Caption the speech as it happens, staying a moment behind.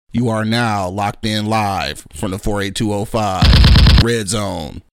You are now locked in live from the 48205 Red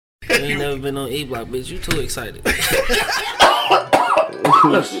Zone. You ain't never been on E Block, bitch. You too excited.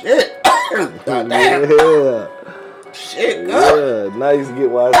 Shit. Goddamn. Yeah. Shit, God. Yeah, now you get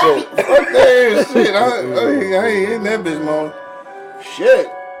why I said. Fuck that shit. I ain't in that bitch, man. Shit.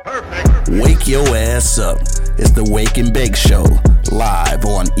 Wake your ass up. It's the Wake and Bake Show, live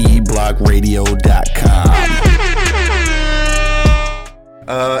on eblockradio.com.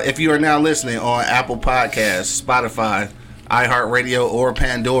 If you are now listening on Apple Podcasts, Spotify, iHeartRadio, or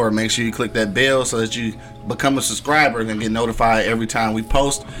Pandora, make sure you click that bell so that you become a subscriber and get notified every time we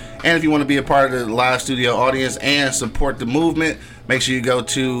post. And if you want to be a part of the live studio audience and support the movement, make sure you go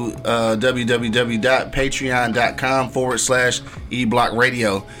to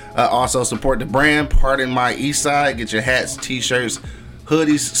www.patreon.com/eblockradio. Also support the brand, Pardon My Eastside. Get your hats, t-shirts,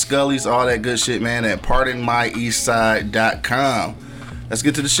 hoodies, scullies, all that good shit, man, at pardonmyeastside.com. Let's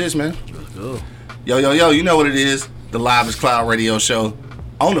get to the shits, man. Let's go. Yo, you know what it is. The Livest Cloud radio show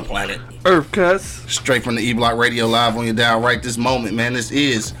on the planet. Earth cuts. Straight from the E-Block Radio, live on your dial right this moment, man. This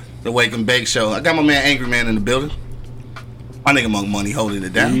is the Wake and Bake Show. I got my man Angry Man in the building. My nigga Monk Money holding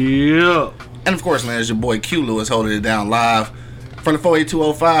it down. Yeah. And of course, man, it's your boy Q Lewis holding it down live from the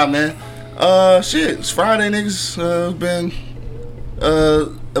 48205, man. Shit, it's Friday, niggas. Been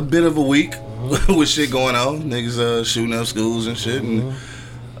a bit of a week with shit going on. Niggas shooting up schools and shit. And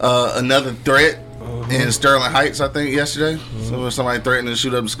another threat in Sterling Heights, I think, yesterday. So somebody threatened to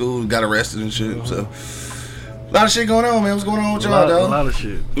shoot up the school, got arrested and shit. So a lot of shit going on, man. What's going on with y'all, dog? A lot of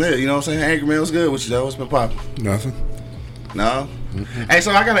shit. Yeah, you know what I'm saying? Angry Man, what's good with you, though? What's been popping? Nothing. No? Hey,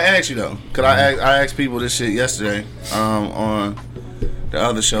 so I gotta ask you, though, because I asked people this shit yesterday on the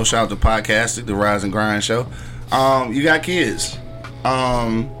other show. Shout out to Podcastic, the Rise and Grind show. You got kids.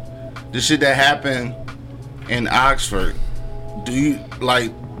 The shit that happened in Oxford, do you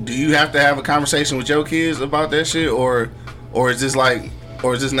have to have a conversation with your kids about that shit, or is this not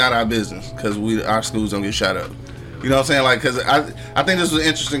our business because our schools don't get shot up? You know what I'm saying? Like, because I think this was an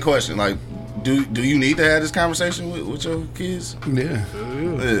interesting question. Like, do you need to have this conversation with your kids? Yeah.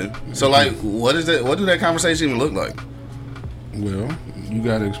 So like, what is that? What do that conversation even look like? Well, you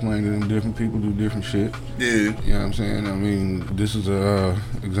gotta explain to them different people do different shit. Yeah. You know what I'm saying? I mean, this is a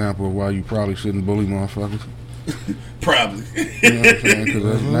example of why you probably shouldn't bully motherfuckers. Probably. You know what I'm saying?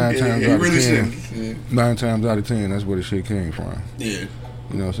 Because 9 times out of 10, shouldn't. 9 times out of 10, that's where the shit came from. Yeah.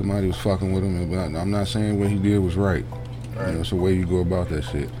 You know, somebody was fucking with him. But I'm not saying what he did was right. You know, it's the way you go about that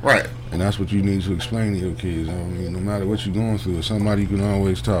shit. Right. And that's what you need to explain to your kids. I mean, no matter what you're going through, somebody you can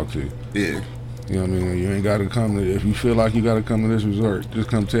always talk to. Yeah. You know what I mean? You ain't got to come to, if you feel like you got to come to this resort, just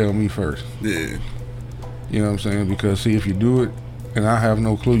come tell me first. Yeah. You know what I'm saying? Because, see, if you do it, and I have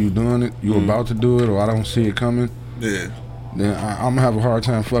no clue you doing it, you're about to do it, or I don't see it coming, Yeah. then I'm going to have a hard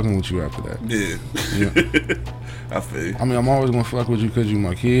time fucking with you after that. Yeah. Yeah. I feel you. I mean, I'm always going to fuck with you because you're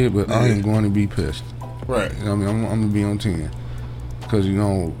my kid, but I ain't going to be pissed. Right. You know what I mean? I'm going to be on 10. Because, you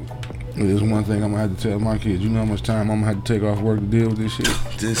know, there's one thing I'm going to have to tell my kids. You know how much time I'm going to have to take off work to deal with this shit?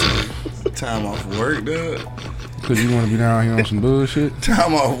 This time off work, dude. Because you want to be down here on some bullshit?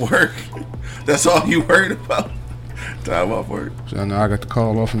 Time off work. That's all you worried about. Time off work. So now I got to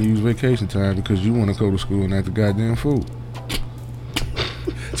call off and use vacation time because you want to go to school and act the goddamn fool.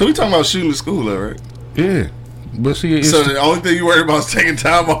 So we talking about shooting the school up, right? Yeah. But see, it's So the only thing you worried about is taking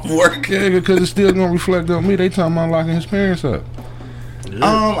time off work? yeah, because it's still going to reflect on me. They talking about locking his parents up.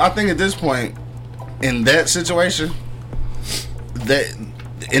 I think at this point, in that situation, that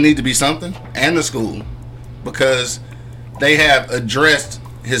it need to be something, and the school, because they have addressed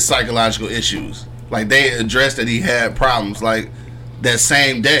his psychological issues. Like, they addressed that he had problems, like, that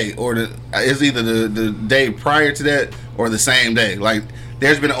same day, or it's either the day prior to that or the same day. Like,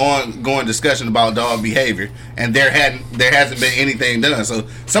 there's been an ongoing discussion about dog behavior, and there hasn't been anything done. So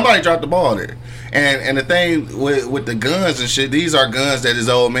somebody dropped the ball there. And the thing with the guns and shit, these are guns that his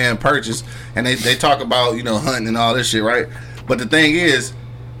old man purchased, and they talk about, you know, hunting and all this shit, right? But the thing is,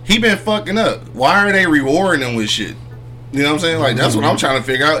 he been fucking up. Why are they rewarding him with shit? You know what I'm saying? Like, that's what I'm trying to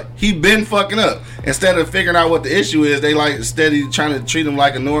figure out. He been fucking up. Instead of figuring out what the issue is, they like steady trying to treat him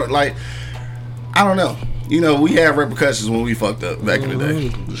like like, I don't know. You know, we had repercussions when we fucked up back in the day.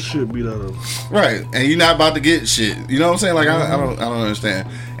 Shit beat out of. Right. And you're not about to get shit. You know what I'm saying? Like, I don't understand.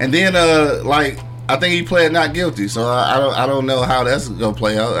 And then like, I think he pled not guilty. So I don't know how that's gonna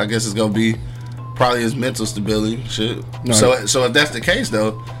play out. I guess it's gonna be probably his mental stability shit. No. So if that's the case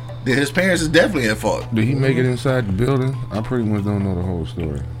though, then his parents is definitely at fault. Did he make it inside the building? I pretty much don't know the whole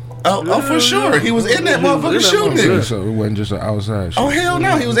story. Oh, for sure. He was in that motherfucker shooting niggas. So it wasn't just an outside shit. Oh, hell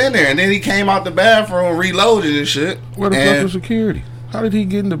no. He was in there. And then he came out the bathroom reloaded and shit. Where the fuck was security? How did he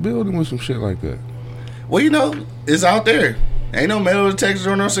get in the building with some shit like that? Well, you know, it's out there. Ain't no metal detectors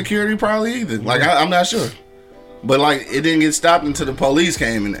or no security probably either. Like, I'm not sure. But, like, it didn't get stopped until the police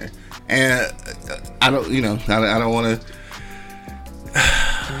came in there. And I don't want to.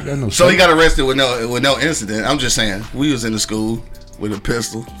 So he got arrested with no incident. I'm just saying, we was in the school with a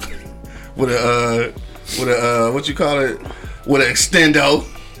pistol, with a what you call it, with an extendo.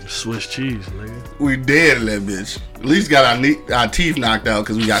 Swiss cheese, nigga. We dead in that bitch. At least got our teeth knocked out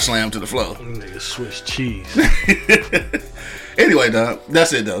because we got slammed to the floor. Nigga, Swiss cheese. Anyway, dog,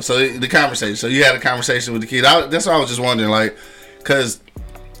 that's it though. So the conversation. So you had a conversation with the kid. That's why I was just wondering, like, because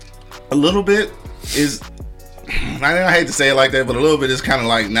a little bit is, I hate to say it like that, but a little bit is kind of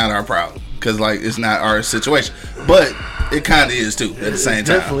like not our problem because like it's not our situation, but it kind of is too at the same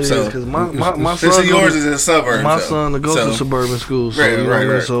time. Definitely so, is because my son yours is in the suburbs. My son to go to suburban school, so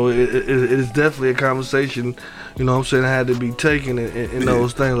right. So it is definitely a conversation. You know what I'm saying? Had to be taken in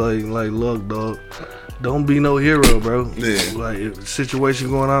those things. Like, look, dog. Don't be no hero, bro. Yeah. Like, if situation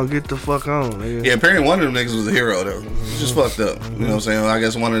going on, get the fuck on, nigga. Yeah, apparently one of them niggas was a hero, though. It's just fucked up. You know what I'm saying? I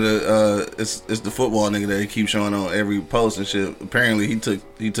guess one of the, it's the football nigga that he keeps showing on every post and shit. Apparently he took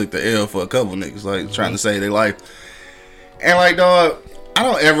the L for a couple niggas, like, trying to save their life. And, like, dog, I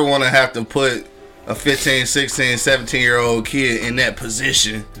don't ever want to have to put a 15, 16, 17-year-old kid in that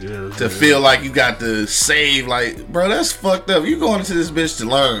position to feel like you got to save. Like, bro, that's fucked up. You going into this bitch to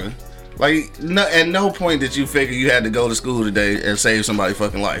learn. Like, at no point did you figure you had to go to school today and save somebody's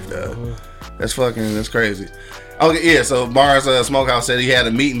fucking life, dog. That's crazy. Okay, yeah, so Barnes Smokehouse said he had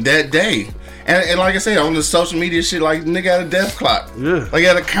a meeting that day. And like I said, on the social media shit, like, nigga had a death clock. Yeah. Like, he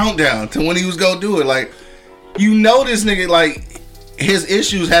had a countdown to when he was gonna do it. Like, you know this nigga, like, his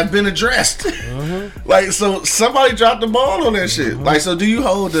issues have been addressed. Like, so somebody dropped the ball on that shit. Like, so do you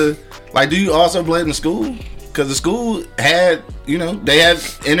do you also blame the school? Because the school had, they had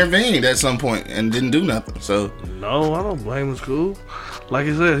intervened at some point and didn't do nothing. So no, I don't blame the school. Like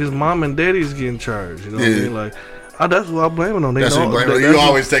I said, his mom and daddy's getting charged. You know what I mean? Like, that's who I blame it on. That's who you blame on. You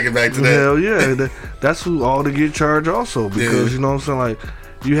always take it back to that. Hell yeah. That's who all to get charged also. Because, you know what I'm saying? Like,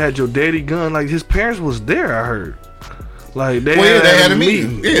 you had your daddy gun. Like, his parents was there, I heard. Like, they had a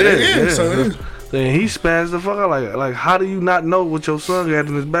meeting. Yeah. So then he spazzed the fuck out. Like, how do you not know what your son had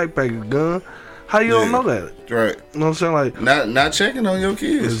in his backpack? A gun? How you don't know that? Right. You know what I'm saying? Like, not checking on your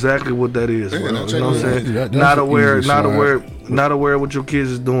kids. Exactly what that is, bro. You know what I'm saying? That's not aware of what your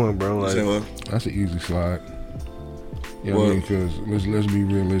kids is doing, bro. Like, that's an easy slide. Yeah, I mean, because let's be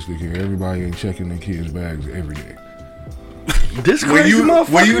realistic here. Everybody ain't checking their kids' bags every day. This crazy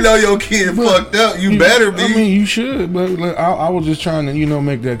motherfucker. When you know your kid fucked up, you better be. I mean, you should, but like, I was just trying to,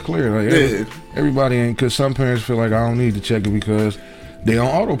 make that clear. Like, everybody ain't, because some parents feel like I don't need to check it because they on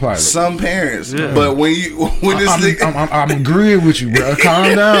autopilot. Some parents, but when this nigga, I'm agreeing with you, bro.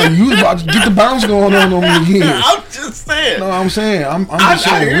 Calm down. You about to get the bounce going on me again. I'm just saying. No, I'm saying I'm just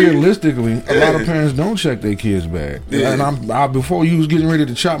saying realistically, a lot of parents don't check their kids' bag. And I before you was getting ready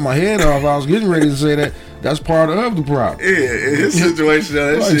to chop my head off, I was getting ready to say that's part of the problem. Yeah, in his situation,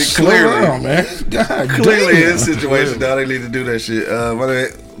 that like, shit clearly, down, man. God clearly damn. in his situation, though, they need to do that shit.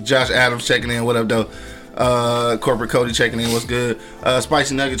 Josh Adams checking in. What up, though? Corporate Cody checking in. What's good?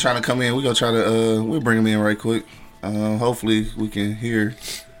 Spicy Nugget trying to come in. We gonna try to we'll bring him in right quick. Hopefully we can hear,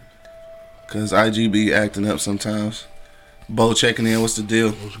 cause IG be acting up sometimes. Bo checking in. What's the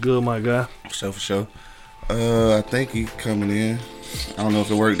deal? What's good, my guy? For sure. I think he coming in. I don't know if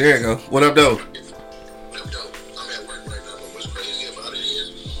it worked. There you go. What up, though? I'm at work right now, but what's crazy about it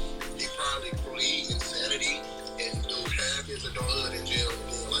is he probably plead insanity and do half his adulthood in jail and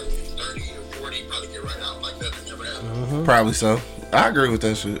then like 30 or 40 probably get right out like nothing never happened. Probably so. I agree with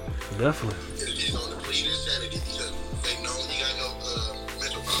that shit. Definitely. He's on the plead insanity because they know he got no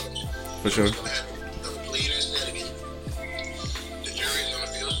mental problems. For sure. What's gonna happen? They'll plead insanity. The jury's gonna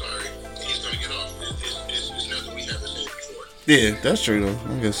feel sorry and he's gonna get off. It's nothing we haven't seen before. Yeah, that's true though.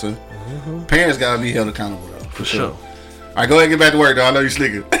 I guess so. Parents gotta be held accountable though. For sure. Sure. All right, go ahead and get back to work, dog. I know you're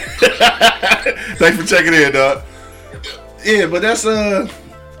sneaking. Thanks for checking in, dog. Yeah, but that's I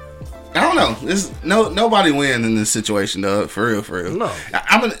don't know. It's nobody win in this situation, dog. For real. No.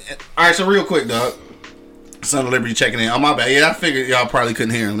 All right, so real quick, dog. Son of Liberty checking in. Oh, my bad. Yeah, I figured y'all probably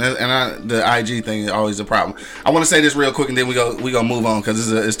couldn't hear him. The IG thing is always a problem. I want to say this real quick, and then we go move on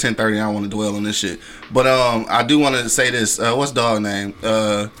because it's 10:30. I don't want to dwell on this shit. But I do want to say this. What's dog name?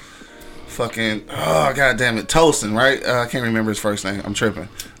 Fucking god damn it, Tolson, right? I can't remember his first name. I'm tripping.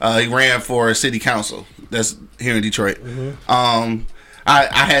 He ran for city council. That's here in Detroit. I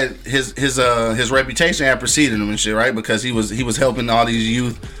had his reputation had preceded him and shit, right? Because he was helping all these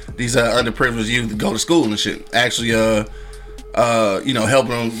youth, these underprivileged youth go to school and shit. Actually,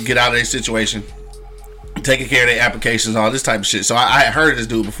 helping them get out of their situation, taking care of their applications, all this type of shit. So I had heard of this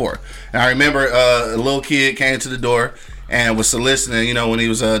dude before, and I remember a little kid came to the door and was soliciting, when he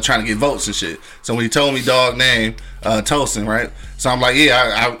was trying to get votes and shit. So when he told me dog name, Tosin, right? So I'm like,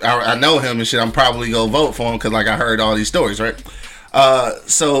 yeah, I know him and shit. I'm probably gonna vote for him because like I heard all these stories, right?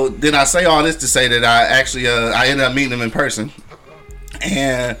 So then I say all this to say that I actually I ended up meeting him in person,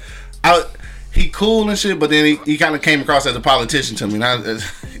 and he cool and shit, but then he kind of came across as a politician to me. And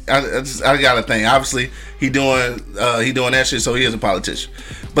I got a thing. Obviously, he doing that shit, so he is a politician.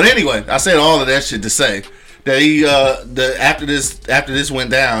 But anyway, I said all of that shit to say that he after this went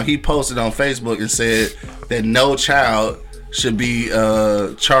down, he posted on Facebook and said that no child should be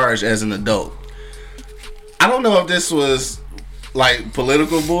charged as an adult. I don't know if this was like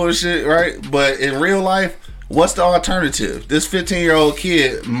political bullshit, right? But in real life, what's the alternative? This 15-year-old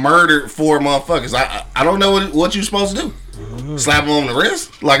kid murdered 4 motherfuckers. I don't know what you're supposed to do. Slap him on the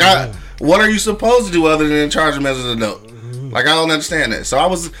wrist? Like, what are you supposed to do other than charge him as an adult? Like, I don't understand that. So I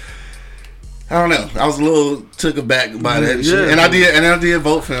don't know. I was a little took aback by that shit. And I did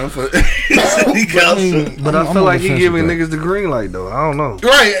vote for him for but I feel like he giving niggas the green light though. I don't know.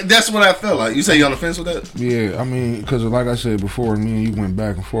 Right, that's what I felt like. You say you on the fence with that? Yeah, I mean, because like I said before, me and you went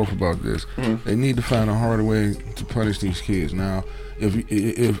back and forth about this. They need to find a harder way to punish these kids. Now,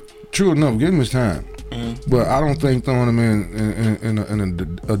 if true enough, give him his time. But I don't think throwing him in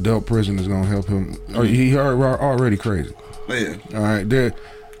an adult prison is gonna help him. He already crazy. Yeah. All right,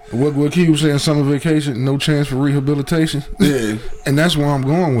 What Key was saying, summer vacation, no chance for rehabilitation. Yeah. And that's where I'm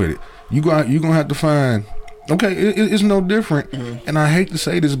going with it. You're gonna have to find. Okay, it's no different. And I hate to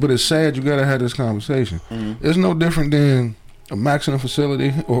say this, but it's sad. You gotta have this conversation. It's no different than a maximum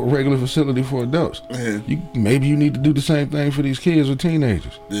facility or a regular facility for adults. Yeah. Maybe you need to do the same thing for these kids or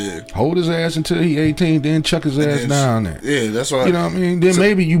teenagers. Yeah. Hold his ass until he 18, then chuck his ass down there. Yeah, that's what. You know what I mean? Then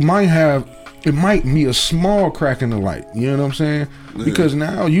maybe you might have. It might be a small crack in the light. You know what I'm saying? Yeah. Because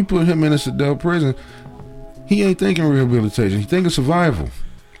now you put him in this adult prison, he ain't thinking rehabilitation. He thinking survival.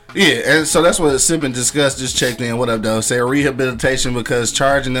 Yeah, and so that's what Sip and Discuss just checked in. What up, though? Say rehabilitation because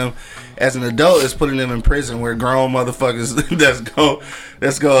charging them as an adult is putting them in prison where grown motherfuckers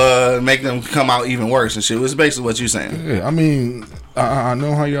that's go make them come out even worse and shit. It's basically what you're saying. Yeah, I mean, I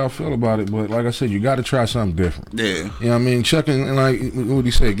know how y'all feel about it, but like I said, you got to try something different. Yeah, you know what I mean, chucking like what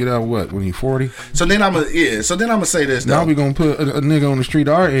he say, get out what when he 40. So then I'm gonna say this. Though. Now we gonna put a nigga on the street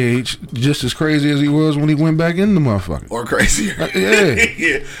our age just as crazy as he was when he went back in the motherfucker, or crazier. Yeah.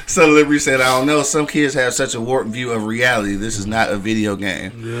 Yeah. So Liberty said, I don't know. Some kids have such a warped view of reality. This is not a video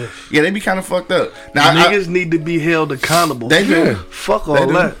game. Yeah, they be kind of fucked up. Now niggas need to be held accountable. They do. Fuck all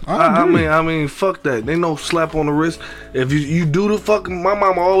that. I mean, fuck that. They no slap on the wrist. If you do the fucking, my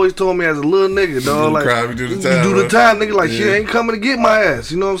mama always told me as a little nigga, dog, like you do the time, nigga. Like she ain't coming to get my ass.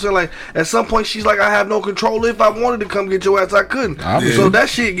 You know what I'm saying? Like at some point, she's like, I have no control. If I wanted to come get your ass, I couldn't. So that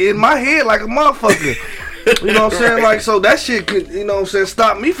shit get in my head like a motherfucker. You know what I'm saying? Like, so that shit could, you know what I'm saying,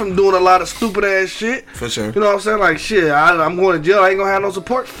 stop me from doing a lot of stupid ass shit. For sure. You know what I'm saying? Like, shit, I'm going to jail. I ain't gonna have no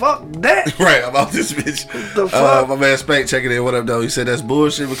support. Fuck that. Right, about this bitch. The fuck? My man Spank checking in. What up, though? He said that's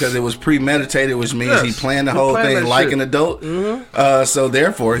bullshit because it was premeditated, which means he planned the whole thing like shit. An adult. So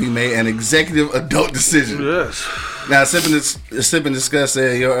therefore, he made an executive adult decision. Yes. Now, Sip and Discuss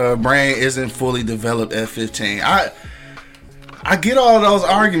said your brain isn't fully developed at 15. I get all of those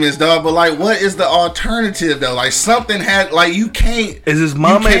arguments, dog, but like, what is the alternative though? Like, something had like you can't. Is his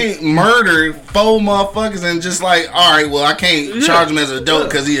mama? You can't murder 4 motherfuckers and just like, all right, well, I can't charge him as an adult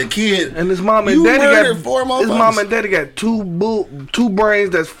because he a kid. And his mama and daddy got 4 motherfuckers. His mama and daddy got two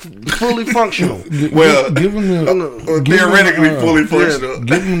brains that's fully functional. Well, give him theoretically fully functional.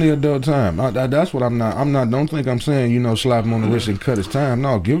 Give him the adult time. That's what I'm not. Don't think I'm saying slap him on the wrist and cut his time.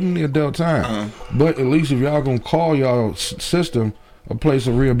 No, give him the adult time. But at least if y'all gonna call y'all system a place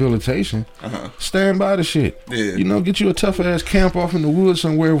of rehabilitation, stand by the shit. Yeah. Get you a tough ass camp off in the woods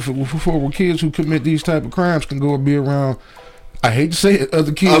somewhere where kids who commit these type of crimes can go and be around. I hate to say it,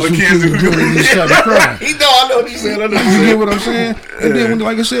 other kids who commit these type of crimes. I know what you said. You get what I'm saying? And then,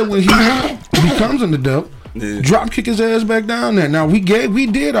 like I said, when he becomes an adult, drop kick his ass back down there. Now we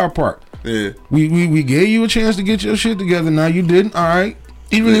did our part. Yeah. We gave you a chance to get your shit together. Now you didn't. All right.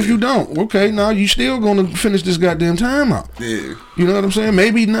 Even if you don't, okay, now you still gonna finish this goddamn time out. Yeah. You know what I'm saying?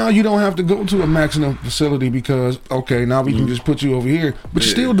 Maybe now you don't have to go to a maximum facility because, okay, now we can just put you over here, but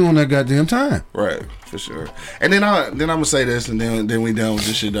you're still doing that goddamn time. Right, for sure. And then I'm gonna say this, and then we done with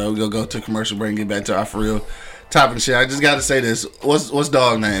this shit though. We'll go to commercial break and get back to our for real topic and shit. I just gotta say this. What's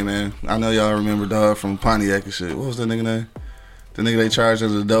dog name, man? I know y'all remember dog from Pontiac and shit. What was that nigga name? The nigga they charged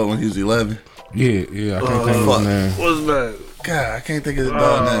as an adult when he was 11. Yeah, I can't think of his name. What's that? God, I can't think of his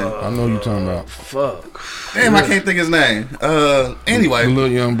dog name. I know you talking about. Fuck. Damn, I can't think of his name. Anyway, The little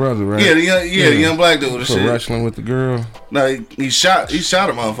young brother, right? yeah, the young black dude. And For shit. wrestling with the girl. No, he shot a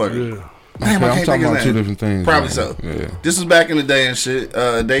motherfucker. Yeah. Damn, Okay, I I'm can't talking think of about his two name. different things. Probably man. so. Yeah. This was back in the day and shit.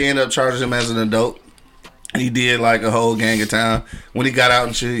 They ended up charging him as an adult. He did like a whole gang of time. When he got out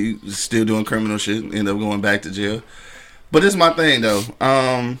and shit, he was still doing criminal shit. Ended up going back to jail. But this is my thing though.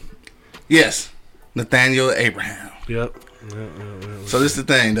 Yes, Nathaniel Abraham. Yep. So this is the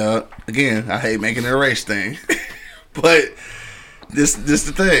thing, dog. Again, I hate making it a race thing, but this the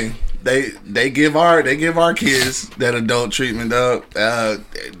thing. They give our kids that adult treatment, dog.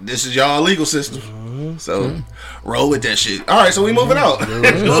 This is y'all legal system, so roll with that shit. All right, so we moving on.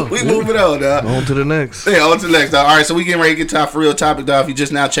 We moving on, dog. On to the next. Yeah, on to the next, dog. All right, so we getting ready to get to our for real topic, dog. If you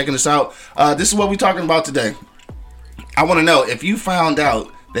just now checking us out, this is what we talking about today. I want to know if you found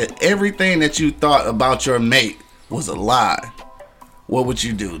out that everything that you thought about your mate was a lie. What would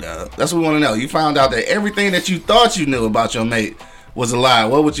you do, dog? That's what we want to know. You found out that everything that you thought you knew about your mate was a lie.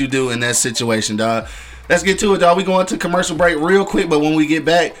 What would you do in that situation, dog? Let's get to it, dog. We going to commercial break real quick, but when we get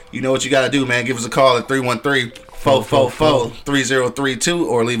back, you know what you got to do, man. Give us a call at 313-444-3032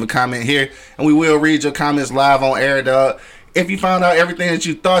 or leave a comment here, and we will read your comments live on air, dog. If you found out everything that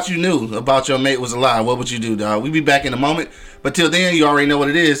you thought you knew about your mate was a lie, what would you do, dog? We'll be back in a moment, but till then, you already know what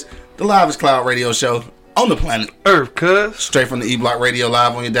it is. The Live is Cloud radio show on the planet Earth, cuz. straight from the E-Block Radio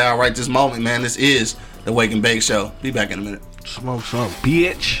live on your dial right this moment, man. This is the Wake and Bake Show. Be back in a minute. Smoke some,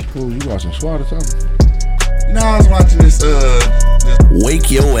 bitch. Ooh, you watching SWAT or something? No, I was watching this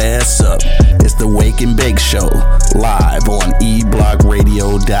Wake your ass up. It's the Wake and Bake Show, live on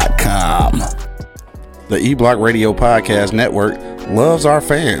eblockradio.com. The E-Block Radio Podcast Network loves our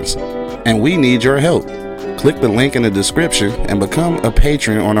fans, and we need your help. Click the link in the description and become a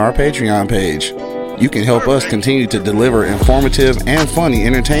patron on our Patreon page. You can help us continue to deliver informative and funny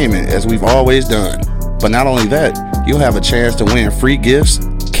entertainment as we've always done. But not only that, you'll have a chance to win free gifts,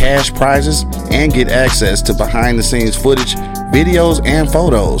 cash prizes, and get access to behind-the-scenes footage, videos, and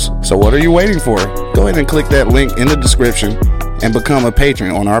photos. So what are you waiting for? Go ahead and click that link in the description and become a patron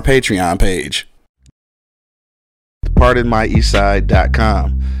on our Patreon page.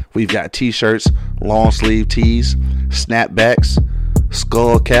 PardonMyEastside.com. We've got t-shirts, long sleeve tees, snapbacks,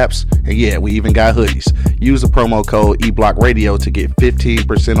 skull caps, and yeah, we even got hoodies. Use the promo code eBlockRadio to get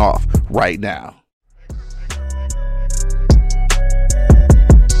 15% off right now.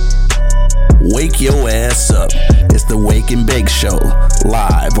 Wake your ass up. It's the Wake and Bake Show,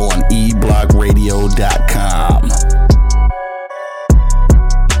 live on eblockradio.com.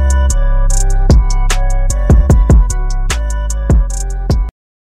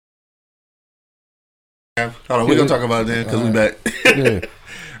 Hold on, we're going to talk about it then because we back. Yeah.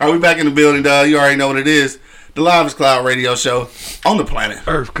 All right, we back in the building, dog. You already know what it is. The Live is Cloud radio show on the planet.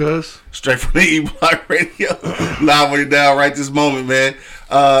 Earth, cuz. Straight from the E-Block Radio. Live on your dial right this moment, man.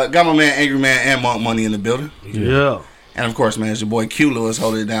 Got my man Angry Man and Monk Money in the building. Yeah. And of course, man, it's your boy Q Lewis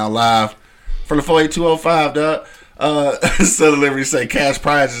holding it down live from the 48205, dog. Southern Delivery say cash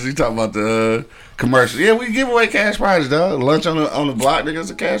prizes. You talking about the commercial. Yeah, we give away cash prizes, dog. Lunch on the block, nigga, it's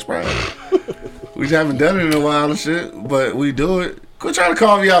a cash prize. We haven't done it in a while and shit, but we do it. Quit trying to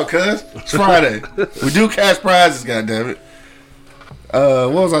call me out, cuz. It's Friday. We do cash prizes, goddammit.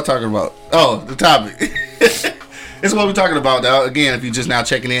 What was I talking about? Oh, the topic. This is what we're talking about, dog. Again, if you're just now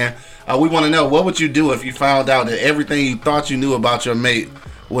checking in, we want to know, what would you do if you found out that everything you thought you knew about your mate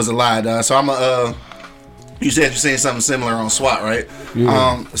was a lie, dog? So you said you seen something similar on SWAT, right?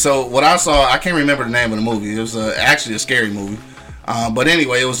 Yeah. So what I saw, I can't remember the name of the movie. It was actually a scary movie. But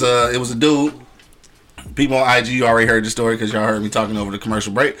anyway, it was a dude. People on IG, you already heard the story because y'all heard me talking over the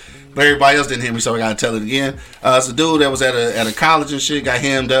commercial break. But everybody else didn't hear me, so I gotta tell it again. It's a dude that was at a college and shit, got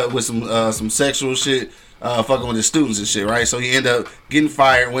hemmed up with some sexual shit, fucking with his students and shit, right? So he ended up getting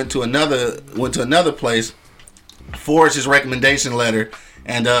fired, went to another place, forged his recommendation letter,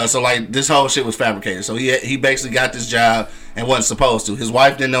 and so like this whole shit was fabricated. So he basically got this job and wasn't supposed to. His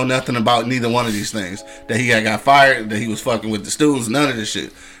wife didn't know nothing about neither one of these things. That he got fired, that he was fucking with the students, none of this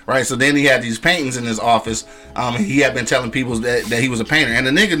shit. Right, so then he had these paintings in his office. He had been telling people that he was a painter, and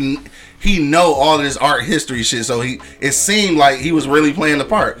the nigga, he know all of this art history shit. So it seemed like he was really playing the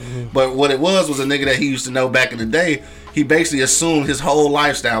part. Mm-hmm. But what it was a nigga that he used to know back in the day. He basically assumed his whole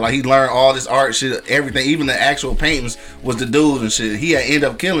lifestyle. Like he learned all this art shit, everything, even the actual paintings was the dudes and shit. He had ended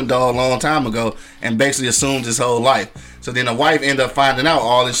up killing dog a long time ago, and basically assumed his whole life. So then the wife ended up finding out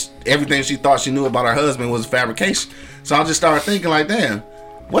all this, everything she thought she knew about her husband was fabrication. So I just started thinking like, damn.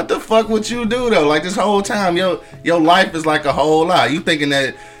 What the fuck would you do though? Like this whole time, your life is like a whole lie. You thinking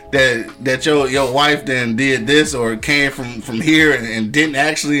that that your wife then did this or came from here and didn't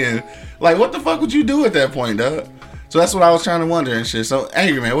actually, and like what the fuck would you do at that point, dog? So that's what I was trying to wonder and shit. So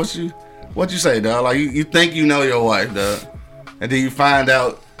Angry Man, what you say, dog? Like you think you know your wife, dog, and then you find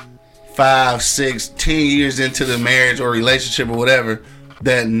out 5, 6, 10 years into the marriage or relationship or whatever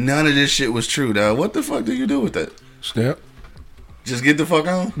that none of this shit was true, dog. What the fuck do you do with that? Step. Just get the fuck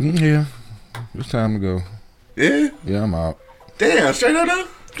on? Yeah. It's time to go. Yeah? Yeah, I'm out. Damn, straight up though?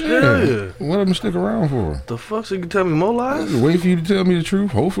 Yeah. What am I stick around for? The fuck, so you can tell me more lies? Wait for you to tell me the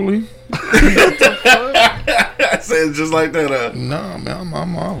truth, hopefully. I said it just like that, Nah, man,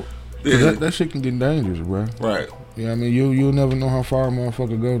 I'm out. Yeah. That shit can get dangerous, bro. Right. Yeah, I mean, you'll never know how far a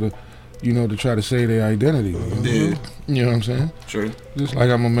motherfucker go to, to try to say their identity. Yeah. You know what I'm saying? True. Just like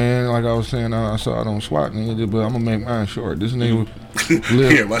I'm a man, like I was saying, I saw it on SWAT, nigga, but I'm gonna make mine short. This nigga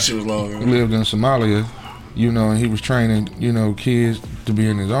Yeah, my shit was long. Right? lived in Somalia, and he was training, kids to be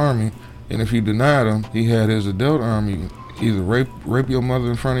in his army. And if you denied him, he had his adult army either rape your mother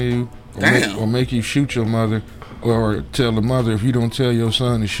in front of you, or make you shoot your mother, or tell the mother, if you don't tell your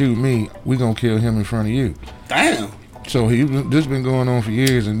son to shoot me, we gonna kill him in front of you. Damn. So this been going on for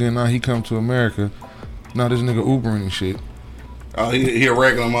years, and then now he come to America. Now this nigga Ubering and shit. Oh, he a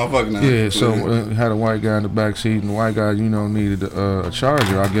regular motherfucker now. Yeah, so had a white guy in the back seat, and the white guy, needed a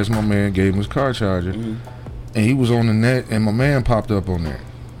charger. I guess my man gave him his car charger, and he was on the net, and my man popped up on there.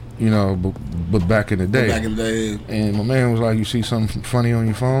 But back in the day. Back in the day. And my man was like, you see something funny on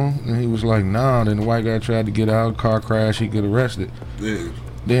your phone? And he was like, nah. Then the white guy tried to get out, car crash, he get arrested. Yeah.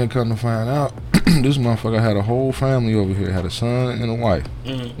 Then come to find out, this motherfucker had a whole family over here, had a son and a wife,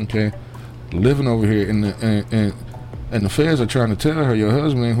 okay, living over here, and the feds are trying to tell her, your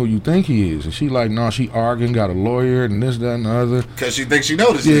husband ain't who you think he is. And she like, nah, she arguing, got a lawyer, and this, that, and the other. Because she thinks she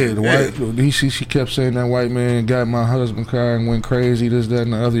knows this. Yeah, she kept saying that white man got my husband car and went crazy, this, that,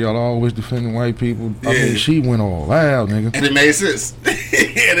 and the other. Y'all always defending white people. I mean, she went all out, nigga. And it made sense.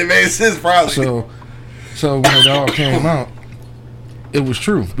 And it made sense, probably. So when it all came out, it was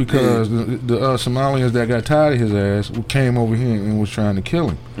true, because the Somalians that got tired of his ass came over here and was trying to kill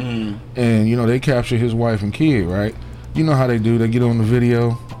him. And, they captured his wife and kid, right? You know how they do. They get on the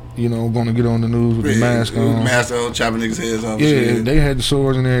video, going to get on the news with the mask on. Mask on, chopping niggas' heads off. Yeah, they had the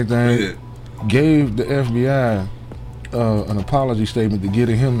swords and everything. Gave the FBI an apology statement to get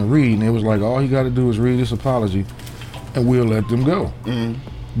him to read. And it was like, all he got to do is read this apology, and we'll let them go.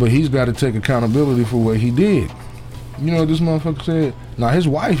 But he's got to take accountability for what he did. You know what this motherfucker said? Now, his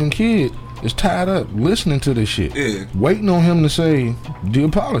wife and kid is tied up listening to this shit. Yeah. Waiting on him to say the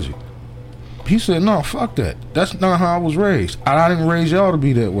apology. He said, no, fuck that. That's not how I was raised. I didn't raise y'all to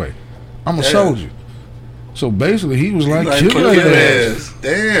be that way. I'm a soldier. So basically, he was like, kill your ass.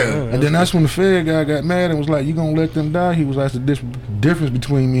 Damn. And then that's when the Fed guy got mad and was like, you gonna let them die? He was like, the difference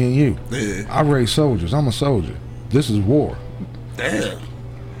between me and you. Yeah. I raised soldiers. I'm a soldier. This is war. Damn.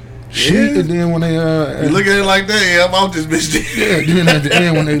 And then when they you look at it like that, yeah, I'm out this bitch. Then at the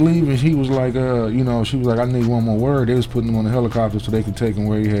end when they leaving, he was like, she was like, I need one more word. They was putting him on the helicopter so they could take him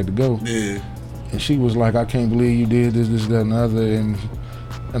where he had to go. Yeah. And she was like, I can't believe you did this, that, and the other.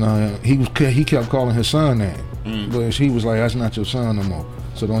 And he kept calling his son name, but she was like, that's not your son no more.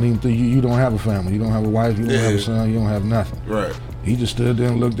 So don't even think you don't have a family, you don't have a wife, you don't have a son, you don't have nothing. Right. He just stood there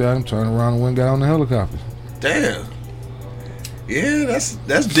and looked at him, turned around and went and got on the helicopter. Damn. Yeah, that's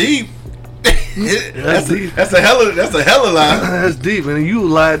deep. That's deep. That's a hell of lie. That's deep, and you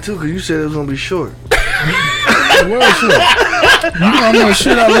lied too, because you said it was gonna be short. What shit? You know how much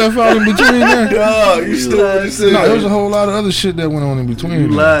shit I left out in between there? No, you still. No, there was a whole lot of other shit that went on in between. You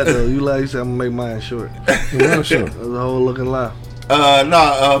lied though. You lied. You said I'm gonna make mine short. It was short. That was a whole looking lie.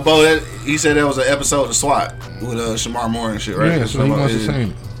 Bo, he said that was an episode of SWAT with Shamar Moore and shit, right? Yeah, so he must have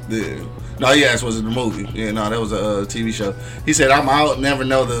seen it. Yeah. No, yes, was it the movie? Yeah, no, that was a TV show. He said, I'm out, never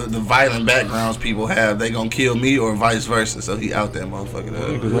know the violent backgrounds people have. They gonna kill me or vice versa. So he out that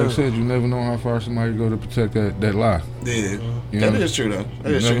motherfucker. Because like I said, you never know how far somebody go to protect that lie. Yeah, that is true though.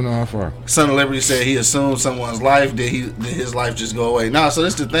 That is you never true. know how far. Son of Liberty said he assumed someone's life. Did his life just go away? Nah, so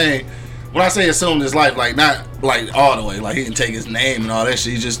this the thing. When I say assumed his life, like not like all the way, like he didn't take his name and all that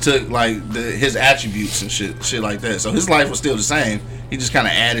shit. He just took like his attributes and shit like that. So his life was still the same. He just kind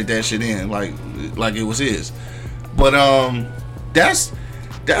of added that shit in, like it was his. But that's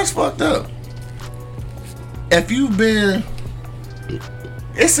fucked up. If you've been,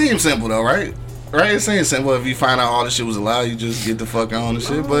 it seems simple though, right? Right? It seems simple. If you find out all this shit was a lie, you just get the fuck on and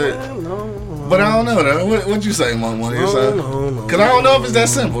shit. But I don't know though. What you say, Monk? No. Cause I don't know if it's that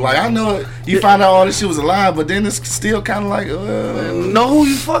simple. Like I know you find out all this shit was a lie, but then it's still kind of like, know who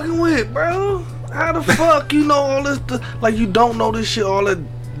you fucking with, bro? How the fuck you know all this? Like you don't know this shit, all that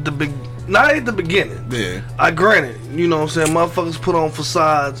not at the beginning. Yeah. I granted, you know what I'm saying, motherfuckers put on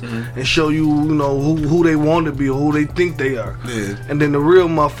facades and show you, you know, who they want to be or who they think they are. Yeah. And then the real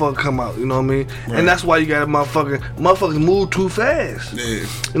motherfucker come out, you know what I mean? Right. And that's why you got motherfuckers move too fast. Yeah.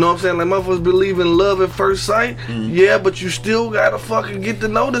 You know what I'm saying? Like motherfuckers believe in love at first sight. Yeah, but you still gotta fucking get to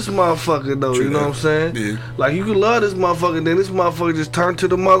know this motherfucker though, you know what I'm saying? Yeah. Like you can love this motherfucker, then this motherfucker just turn to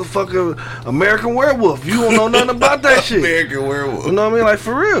the motherfucker American Werewolf. You don't know nothing about that shit. American Werewolf. You know what I mean? Like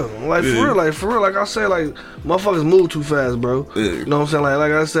for real. Like for real. Like I say, like motherfuckers move too fast, bro. Yeah. You know what I'm saying?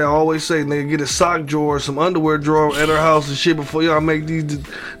 Like I say, I always say, nigga, get a sock drawer, some underwear drawer at her house and shit before y'all make these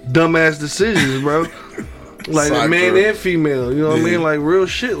dumbass decisions, bro. Like Sock man drawer. and female, you know what I mean? Like real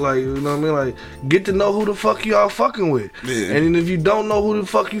shit, like you know what I mean? Like get to know who the fuck y'all fucking with. Yeah. And then if you don't know who the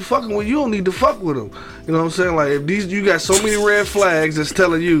fuck you fucking with, you don't need to fuck with them. You know what I'm saying? Like if you got so many red flags that's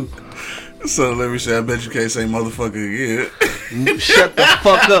telling you. So let me say, I bet you can't say motherfucker again. Shut the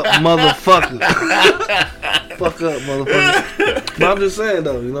fuck up, motherfucker. Fuck up, motherfucker. But I'm just saying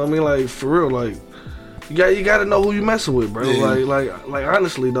though, you know what I mean? Like for real, like you gotta know who you messing with, bro. Yeah. Like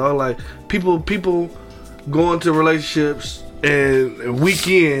honestly, dog. Like people go into relationships and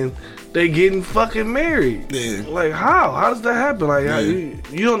weekend they getting fucking married. Yeah. Like how? How does that happen? Like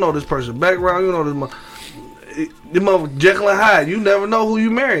you don't know this person background. You don't know this. The mother Jekyll and Hyde. You never know who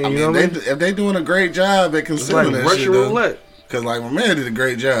you marrying. You know what I mean? If they doing a great job at concealing like that shit, Russian roulette. Because like my man did a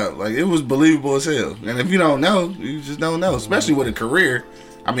great job. Like it was believable as hell. And if you don't know, you just don't know. Especially with a career.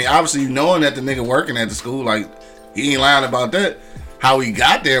 I mean, obviously knowing that the nigga working at the school, like he ain't lying about that. How he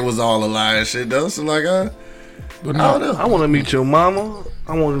got there was all a lie and shit though. So like But I don't know. I want to meet your mama.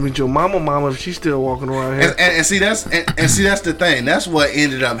 I want to meet your mama if she's still walking around here. And see that's the thing. That's what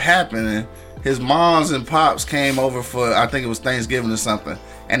ended up happening. His moms and pops came over for, I think it was Thanksgiving or something,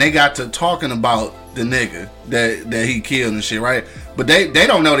 and they got to talking about the nigga that he killed and shit, right? But they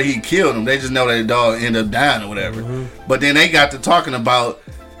don't know that he killed him. They just know that the dog ended up dying or whatever. But then they got to talking about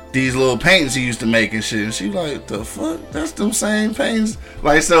these little paintings he used to make and shit. And she like, the fuck? That's them same paintings?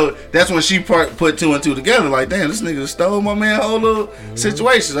 Like, so that's when she put two and two together. Like, damn, this nigga stole my man whole little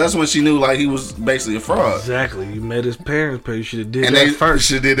situation. That's when she knew, like, he was basically a fraud. Exactly. You met his parents, but you should have did And that they first.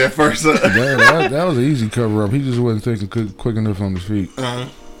 should did that first. that was an easy cover up. He just wasn't thinking quick enough on his feet.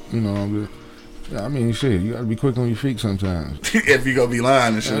 You know, I mean, shit, you gotta be quick on your feet sometimes. If you gonna be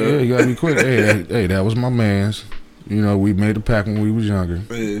lying and shit. Yeah, you gotta be quick. hey, that was my man's. You know, we made a pact when we was younger.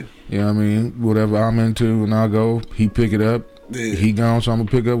 Yeah. You know what I mean? Whatever I'm into and I'll go, he pick it up. Yeah. He gone, so I'm gonna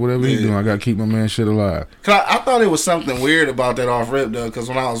pick up whatever he doing. I gotta keep my man shit alive. Cause I thought it was something weird about that off rip though, cause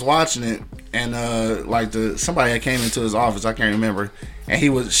when I was watching it and like somebody that came into his office, I can't remember,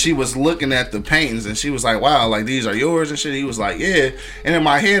 and she was looking at the paintings and she was like, wow, like these are yours and shit. He was like, yeah. And in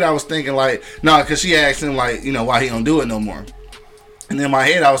my head I was thinking like, no, cause she asked him like, you know, why he don't do it no more. And in my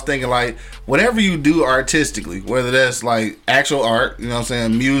head I was thinking like, whatever you do artistically, whether that's like actual art, you know what I'm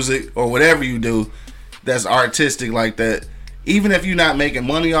saying, music or whatever you do that's artistic like that, even if you're not making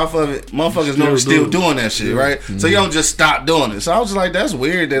money off of it, motherfuckers know you're still doing that shit, right? Mm-hmm. So you don't just stop doing it. So I was just like, that's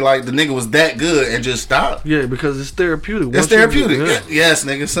weird that like the nigga was that good and just stopped. Yeah, because it's therapeutic. It's therapeutic. Yes,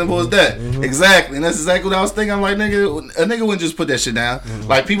 nigga. Simple as that. Mm-hmm. Exactly. And that's exactly what I was thinking. I'm like, nigga, a nigga wouldn't just put that shit down. Mm-hmm.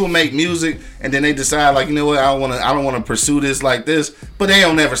 Like people make music and then they decide like, you know what, I don't want to pursue this like this, but they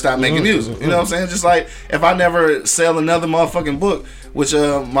don't never stop making music. You know what I'm saying? Just like if I never sell another motherfucking book, which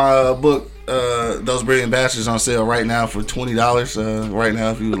my book, Those Brilliant Bastards, on sale right now for $20 right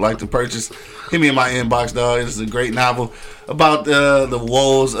now if you would like to purchase. Hit me in my inbox, dog. It's a great novel about the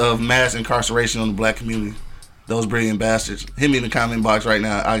woes of mass incarceration on the black community. Those Brilliant Bastards. Hit me in the comment box right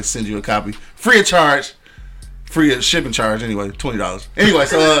now. I can send you a copy free of charge, free of shipping charge anyway, $20. Anyway,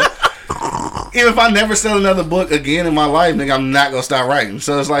 so even if I never sell another book again in my life, nigga, I'm not gonna stop writing.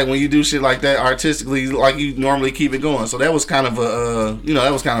 So it's like when you do shit like that artistically, like you normally keep it going. So that was kind of a,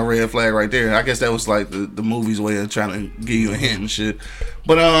 that was kind of a red flag right there. I guess that was like the movie's way of trying to give you a hint and shit.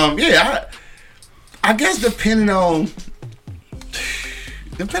 But yeah, I guess depending on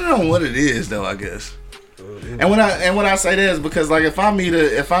what it is though, I guess. And when I say that is because like if I meet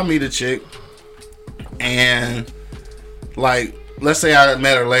a chick and like, let's say I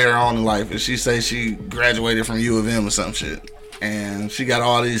met her later on in life and she say she graduated from U of M or some shit. And she got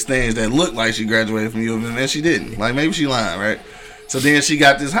all these things that look like she graduated from U of M and she didn't. Like maybe she lying, right? So then she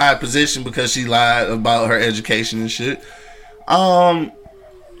got this high position because she lied about her education and shit. I'm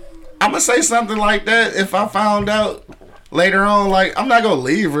going to say something like that if I found out later on. Like I'm not going to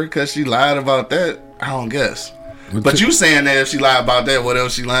leave her because she lied about that. I don't guess. But you saying that if she lied about that, what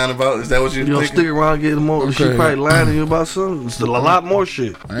else she lying about? Is that what you're You don't thinking? stick around getting more. Okay. She probably lying to you about something. It's a lot more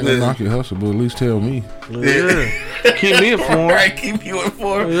shit. I ain't gonna knock your hustle, but at least tell me. Yeah. Keep me informed. Right, keep you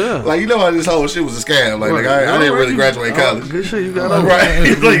informed. Yeah. Like, you know how this whole shit was a scam. Like, Right. I didn't really You- graduate college. Good shit, you got over.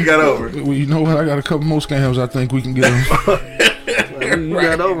 Right. Like, you got over. Well, you know what? I got a couple more scams I think we can get on. You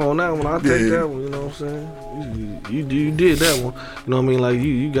got over on that one. I'll take Yeah. that one. You know what I'm saying? You did that one. You know what I mean? Like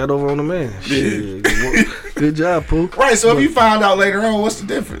you got over on the man. Shit. Good job, Pooh. Right, so if you found out later on, what's the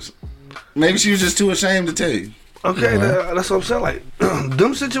difference? Maybe she was just too ashamed to tell you. Okay, that's what I'm saying. Like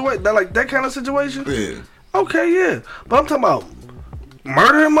them situation, that kind of situation. Yeah. Okay, yeah. But I'm talking about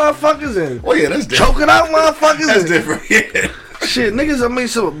murdering motherfuckers and Well, yeah, that's different. choking out motherfuckers. That's and, different. Yeah. Shit, niggas. I mean,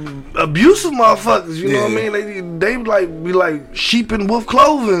 some abusive motherfuckers. You know what I Yeah. mean? They like be like sheep in wolf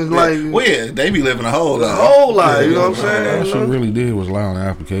clothing. Like Well, yeah, they be living a whole life. whole life. You know what I'm All saying? she really did was lie on the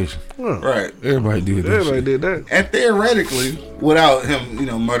application. Right. Everybody did that Everybody shit. did that. And theoretically, without him,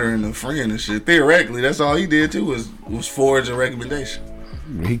 murdering a friend and shit, theoretically, that's all he did too was forge a recommendation.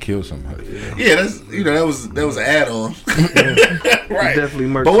 He killed somebody. Yeah, that's that was an add-on. Right. Definitely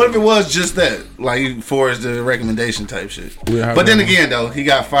murdered. But what if it was just that, like he forged the recommendation type shit? Yeah, But then again, though, he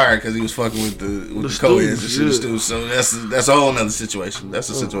got fired because he was fucking with the co-eds and shit. The students, students. So that's a whole nother situation. That's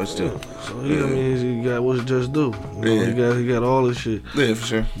a situation too. So I mean, he got what he just do. You know, he got all this shit. Yeah, for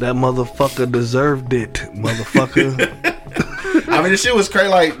sure. That motherfucker deserved it, motherfucker. I mean, the shit was crazy.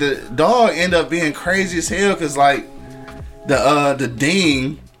 Like the dog ended up being crazy as hell because like the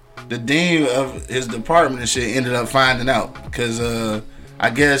dean of his department and shit ended up finding out because I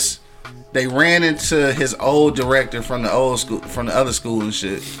guess they ran into his old director from the old school, from the other school and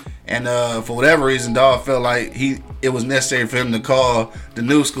shit. And for whatever reason, dog felt like it was necessary for him to call the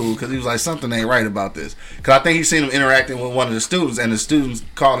new school because he was like, something ain't right about this. Because I think he seen him interacting with one of the students, and the students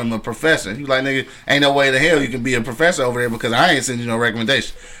called him a professor. He was like, nigga, ain't no way the hell you can be a professor over there because I ain't send you no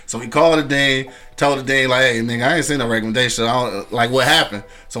recommendation. So he called the dean, told the dean like, hey, nigga, I ain't send no recommendation. So I don't, like, what happened?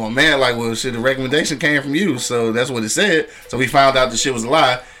 So my man like, well, shit, the recommendation came from you. So that's what it said. So we found out the shit was a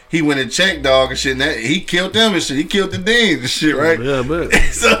lie. He went and checked dog and shit. And he killed them and shit. He killed the dean and shit, right? Yeah, I bet.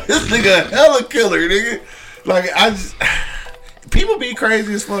 So this nigga a hella killer, nigga. Like people be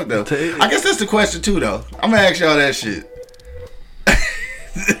crazy as fuck though. I guess that's the question too though. I'm gonna ask y'all that shit.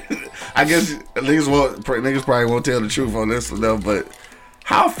 I guess niggas probably won't tell the truth on this one though, but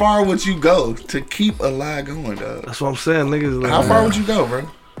how far would you go to keep a lie going, dog? That's what I'm saying, niggas. Like, How far would you go, bro?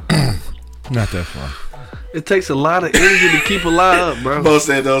 Not that far. It takes a lot of energy to keep a lie up, bro. Both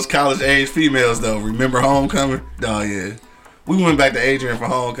said those college age females though. Remember homecoming? Oh yeah, we went back to Adrian for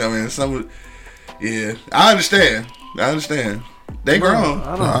homecoming. Yeah, I understand. They grown.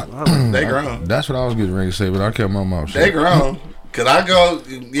 I don't. They grown. That's what I was getting ready to say, but I kept my mouth shut. They grown. Cause I go,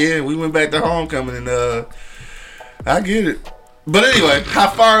 yeah, we went back to homecoming and I get it. But anyway, how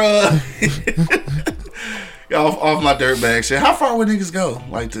far off my dirtbag shit, how far would niggas go?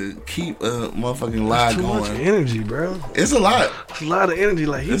 Like to keep a motherfucking lie Too much going? energy, bro. It's a lot. It's a lot of energy.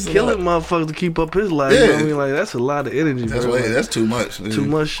 Like It's he's a killing lot. motherfuckers to keep up his life. You know what I Yeah. mean? Like that's a lot of energy, That's bro. way, Like, that's too much. too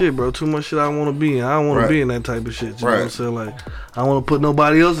much shit, bro. Too much shit I don't want to be in. I don't want Right. to be in that type of shit. You know what I'm Right. saying? Like I don't want to put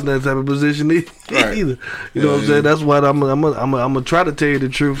nobody else in that type of position either. Right. You know what I'm saying? That's why I'm gonna try to tell you the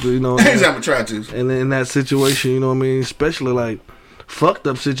truth. You know. I'm gonna try to. And in that situation, you know what I mean? Especially like fucked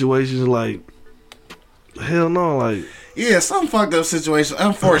up situations, like hell no, like Yeah, some fucked up situation.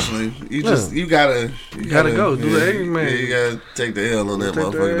 Unfortunately, you gotta go. Do the angry man. Yeah, you gotta take the L on that take the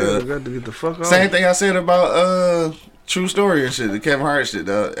motherfucker. L, dog. got to get the fuck off. Same thing I said about True Story and shit, the Kevin Hart shit.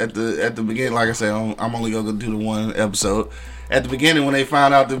 At the beginning, like I said, I'm only gonna do the one episode. At the beginning, when they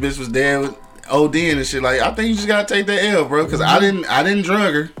found out the bitch was dead with ODing and shit, like I think you just gotta take that L, bro, because I didn't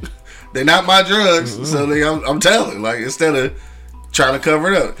drug her. They're not my drugs, so I'm telling. Like instead of trying to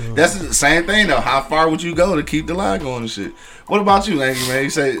cover it up, that's the same thing though. How far would you go to keep the lie going and shit? What about you, Lanky man? You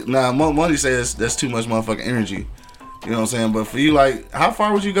say Money says that's too much motherfucking energy. You know what I'm saying? But for you, like, how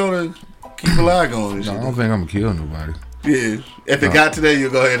far would you go to keep a lie going and shit? No, I don't think I'm gonna kill nobody. Yeah. If it got to that,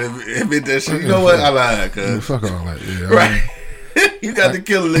 you'll go ahead and admit that shit. You know what? I lied, Yeah, cuz. fuck all that. Yeah, Right. You got to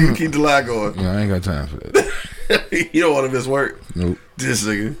kill a nigga to keep the lie going. Yeah, I ain't got time for that. You don't want to miss work. Nope. This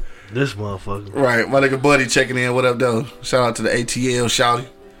nigga. This motherfucker. Right. My nigga Buddy checking in. What up, though? Shout out to the ATL, shouty.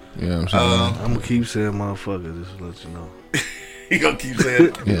 Yeah, I'm saying. I'm gonna keep saying motherfucker just to let you know. He gonna keep saying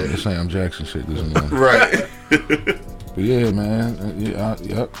it. Yeah, the Sam Jackson shit this morning. Right. But yeah, man.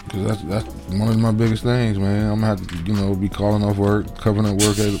 Yep. Because that's one of my biggest things, man. I'm gonna have to, be calling off work, covering up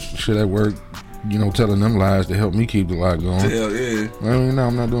shit at work, telling them lies to help me keep the lie going. Hell yeah. I mean, no,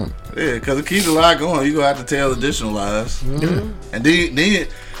 I'm not doing it. Yeah, because to keep the lie going, you gonna have to tell additional lies. Yeah. And then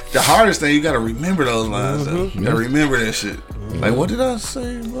the hardest thing, you gotta remember those lines though. You gotta remember that shit. Like, what did I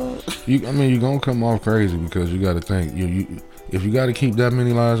say, bro? You're gonna come off crazy because you gotta think if you gotta keep that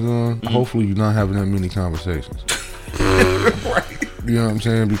many lies going, hopefully you're not having that many conversations. Right. You know what I'm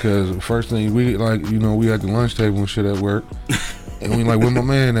saying? Because the first thing we we at the lunch table and shit at work. And we like, where my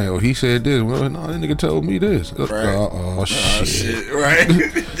man at? Well, he said this. Well, no, that nigga told me this. Right. Oh, shit. Right.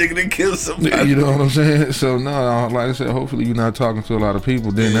 Nigga done killed somebody. You know what I'm saying? So, no, like I said, hopefully you're not talking to a lot of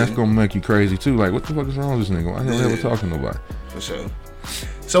people. Then that's going to make you crazy, too. Like, what the fuck is wrong with this nigga? Why he don't ever talking to nobody? For sure.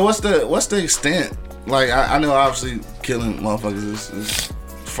 So, what's the extent? Like, I know, obviously, killing motherfuckers is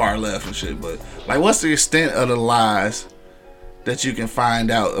far left and shit. But, like, what's the extent of the lies that you can find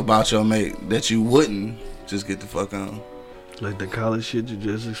out about your mate that you wouldn't just get the fuck on? Like the college shit you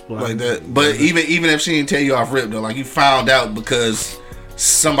just explained. Like that. But even if she didn't tell you off rip though, like you found out because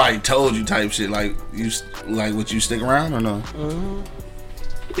somebody told you type shit, like would you stick around or no?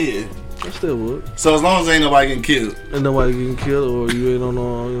 Yeah. I still would. So as long as ain't nobody getting killed. Ain't nobody getting killed or you ain't on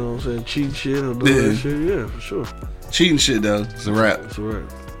no, you know what I'm saying, cheat shit or doing that shit, yeah, for sure. Cheating shit though, it's a wrap. It's a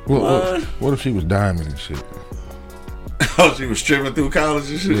wrap. What if she was diamond and shit? Oh, she was stripping through college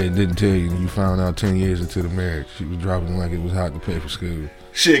and shit? Yeah, didn't tell you. You found out 10 years into the marriage. She was dropping like it was hot to pay for school.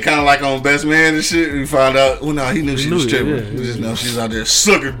 Shit, kind of like on Best Man and shit. We found out, well, no, he knew she was stripping. Yeah, we just know she was out there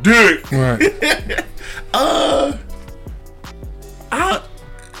sucking dick. Right.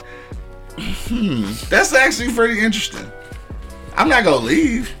 That's actually pretty interesting. I'm not gonna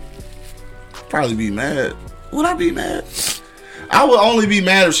leave. Probably be mad. Would I be mad? I would only be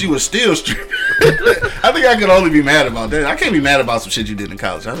mad if she was still stripping. I think I could only be mad about that. I can't be mad about some shit you did in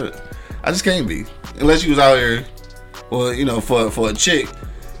college. I just can't be. Unless you was out here, well, you know, for a chick.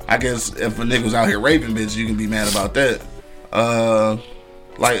 I guess if a nigga was out here raping bitches, you can be mad about that.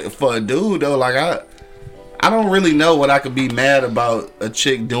 Like for a dude though, like I don't really know what I could be mad about a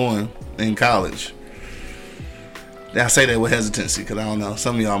chick doing in college. I say that with hesitancy because I don't know.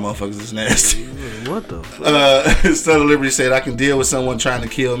 Some of y'all motherfuckers is nasty. What the fuck? Son of Liberty said, I can deal with someone trying to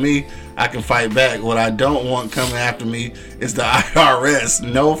kill me. I can fight back. What I don't want coming after me is the IRS.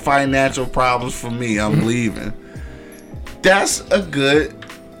 No financial problems for me. I'm leaving. That's a good...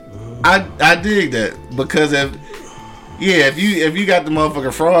 I dig that. Because if you got the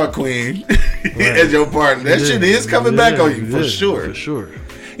motherfucking fraud queen as your partner, that shit is coming back on you for sure. For sure.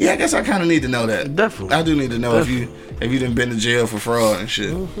 Yeah, I guess I kind of need to know that. Definitely. I do need to know if you done been to jail for fraud and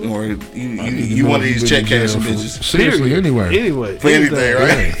shit, or you one of these check cashing bitches. Seriously, anyway. For anything,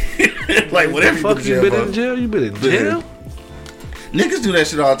 right? Like whatever you been in jail. You been in jail? Niggas do that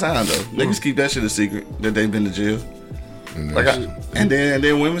shit all the time though. Niggas keep that shit a secret that they've been to jail. And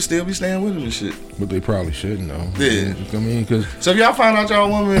then women still be staying with them and shit. But they probably shouldn't though. Yeah. I mean, cause so if y'all find out y'all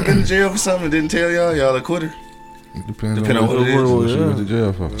woman been to jail for something and didn't tell y'all a quitter. It depends on what she went to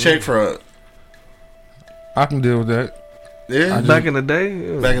jail for. Check fraud. I can deal with that. Yeah. Back in the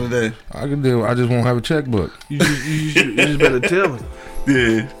day? Back in the day. I can deal. I just won't have a checkbook. You just better tell me.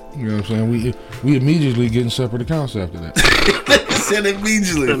 Yeah. You know what I'm saying? We immediately getting separate accounts after that. Said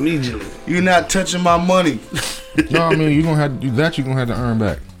immediately. You're not touching my money. No, I mean you're gonna have to earn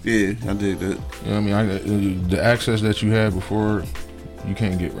back. Yeah, I did that. You know what I mean? The access that you had before, you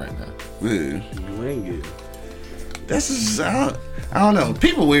can't get right now. Yeah. You ain't getting. That's just, I don't know.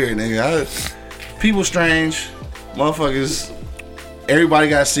 People weird, nigga. People strange. Motherfuckers. Everybody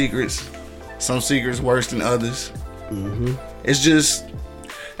got secrets. Some secrets worse than others. Mm-hmm. It's just,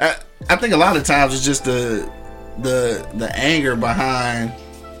 I think a lot of times it's just the anger behind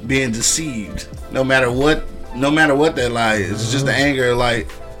being deceived. No matter what that lie is, it's just the anger. Like,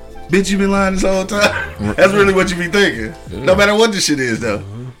 bitch, you been lying this whole time. That's really what you be thinking. Yeah. No matter what this shit is, though.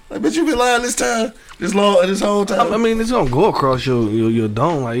 Like, bitch, you been lying this time, this whole time. I mean, it's gonna go across your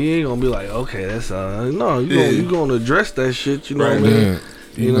dome. Like, you ain't gonna be like, okay, that's no. You gonna address that shit. You know what I mean?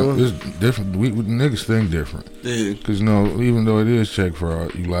 You know, it's different. We niggas think different. Yeah. Because even though it is check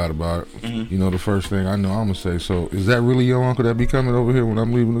fraud, you lied about it. Mm-hmm. You know, the first thing I know, I'm gonna say, so is that really your uncle that be coming over here when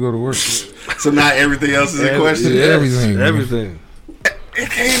I'm leaving to go to work? So not everything else is in question. Yeah, everything.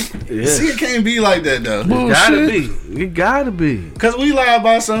 It can't be like that though. It gotta be. Cause we lie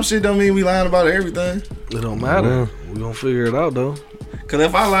about some shit don't mean we lying about everything. It don't matter. We gonna figure it out though. Cause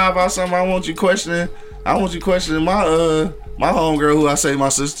if I lie about something, I want you questioning my homegirl who I say my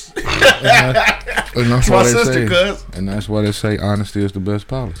sister. And that's my sister, cuz. And that's why they say honesty is the best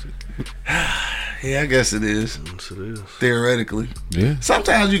policy. Yeah, I guess it is. Yes, it is. Theoretically. Yeah.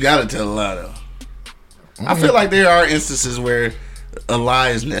 Sometimes you gotta tell a lie though. I feel like there are instances where a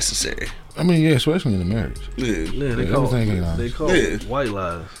lie is necessary. I mean, yeah, especially in a marriage. Yeah, they call it white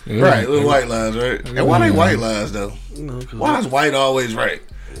lies. Yeah, right, little white lies, right? And why they white lies though? Why is white always right?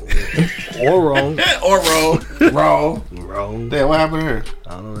 Or wrong. Or wrong. Wrong. Damn, what happened here?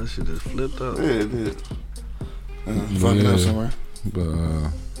 I don't know. That shit just flipped up. Yeah, it did. Fucking up somewhere.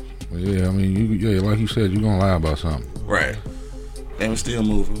 But yeah, I mean, like you said, you're gonna lie about something. Right. And we're still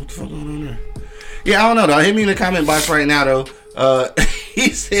moving. What the fuck going on there? Yeah, I don't know though. Hit me in the comment box right now though.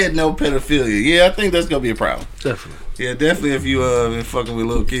 He said no pedophilia. Yeah, I think that's gonna be a problem. Definitely. Yeah, definitely if you been fucking with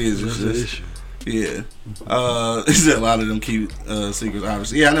little kids. That's an issue. Yeah. He said a lot of them keep secrets,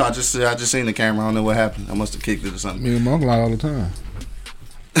 obviously. Yeah, I know. I just seen the camera. I don't know what happened. I must have kicked it or something. Me and my uncle lie all the time.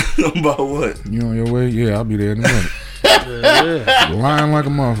 About what? You on your way? Yeah, I'll be there in a minute. Yeah. Lying like a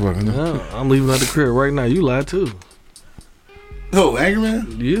motherfucker. No, I'm leaving out the crib right now. You lied too. Who, Angry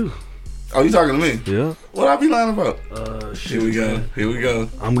Man? You. Oh, you talking to me? Yeah. What I be lying about? Shit. Here we go.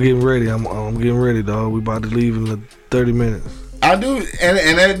 I'm getting ready. I'm getting ready, dog. We about to leave in 30 minutes. I do,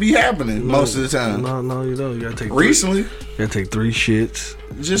 and that be happening most of the time. No, you don't. You gotta take recently. You gotta take 3 shits.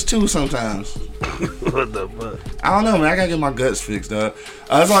 Just 2 sometimes. What the fuck? I don't know, man. I gotta get my guts fixed, dog.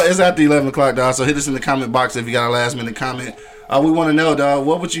 It's after 11 o'clock, dog. So hit us in the comment box if you got a last minute comment. We want to know, dog.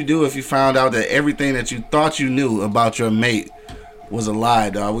 What would you do if you found out that everything that you thought you knew about your mate was a lie,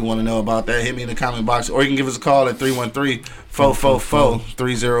 dog? We want to know about that. Hit me in the comment box, or you can give us a call at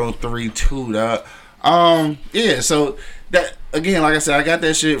 313-444-3032, dog. Yeah. So that again, like I said, I got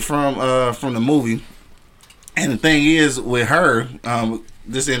that shit from the movie. And the thing is, with her,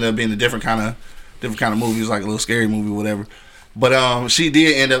 this ended up being a different kind of movie. It was like a little scary movie, whatever. But she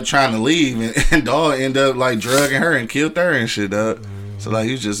did end up trying to leave, and dog ended up like drugging her and killed her and shit, dog. So like,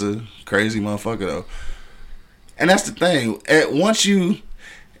 he was just a crazy motherfucker though. And that's the thing. Once you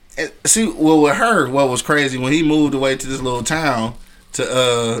see, well, with her, what was crazy when he moved away to this little town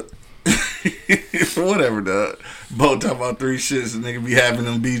to whatever, dog. Bo talking about 3 shits and nigga be having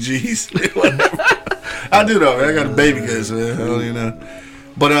them BGs. Whatever. I do though, man. I got a baby guts, man. I don't even know.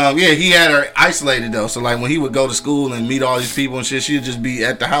 But yeah, he had her isolated though. So like when he would go to school and meet all these people and shit, she'd just be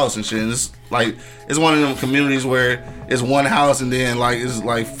at the house and shit. And it's like it's one of them communities where it's one house and then like it's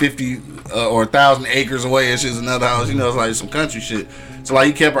like 50 or 1,000 acres away and shit's another house. You know, it's like some country shit. So like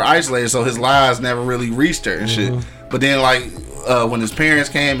he kept her isolated, so his lies never really reached her and shit. But then like when his parents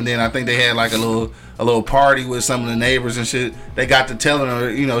came, and then I think they had like a little party with some of the neighbors and shit. They got to telling her,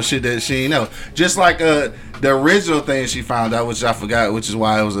 you know, shit that she didn't know. Just like the original thing she found out, which I forgot, which is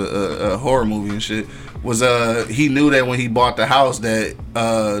why it was a horror movie and shit, was he knew that when he bought the house that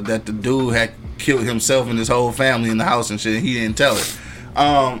the dude had killed himself and his whole family in the house and shit. And he didn't tell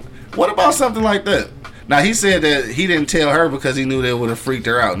her. What about something like that? Now he said that he didn't tell her because he knew that it would have freaked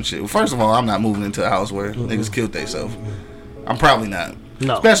her out and shit. Well, first of all, I'm not moving into a house where niggas killed themselves. I'm probably not.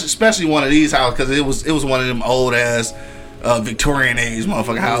 No. Especially one of these houses, because it was one of them old ass Victorian age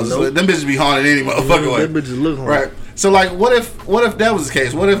motherfucking houses. Nope. Them bitches be haunted any motherfucking way. Them bitches look haunted. Right. So like, what if that was the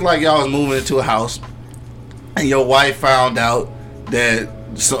case? What if like y'all was moving into a house and your wife found out that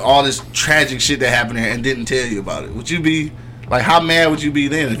all this tragic shit that happened there and didn't tell you about it? Would you be like, how mad would you be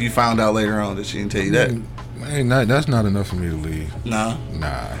then if you found out later on that she didn't tell you that? That's not enough for me to leave. Nah.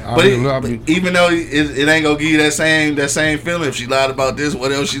 But even though it ain't gonna give you that same feeling if she lied about this,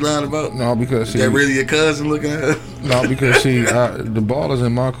 what else she lied about? No, because that really your cousin looking at her? No, because the ball is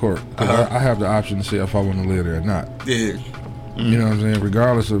in my court. I have the option to say if I want to live there or not. Yeah. You know what I'm saying?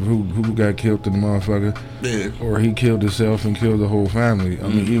 Regardless of who got killed in the motherfucker, or he killed himself and killed the whole family. I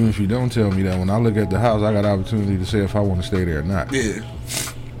mean, even if you don't tell me that, when I look at the house, I got the opportunity to say if I want to stay there or not. Yeah.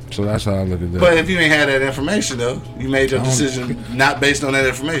 So that's how I look at that. But if you ain't had that information though, you made your decision not based on that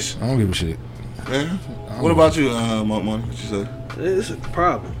information. I don't give a shit. Yeah. What about you, Money? What you say? It's a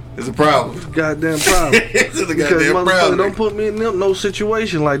problem. It's a problem. It's a goddamn problem. It's a goddamn problem. Don't put me in no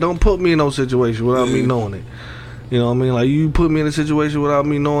situation. Like, don't put me in no situation without me knowing it. You know what I mean? Like, you put me in a situation without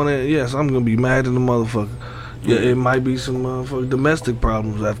me knowing it, yes, I'm going to be mad at the motherfucker. Yeah, it might be some motherfucking domestic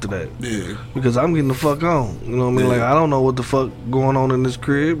problems after that. Yeah. Because I'm getting the fuck on. You know what I mean? Like, I don't know what the fuck going on in this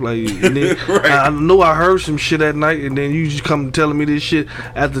crib. Like, and then right. I know I heard some shit at night, and then you just come telling me this shit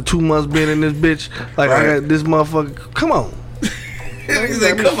after 2 months being in this bitch. Like, right. I got this motherfucker. Come on. He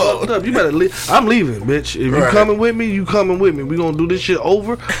said, come on. Up. You better leave. I'm leaving, bitch. If you coming with me, you coming with me. We gonna do this shit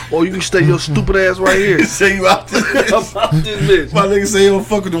over, or you can stay your stupid ass right here. Say you out this bitch. I'm out this bitch. My nigga say you don't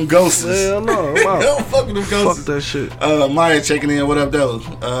fuck with them ghosts. Hell no, I'm out. Don't fuck with them ghosts. Fuck that shit. Maya checking in. What up, though?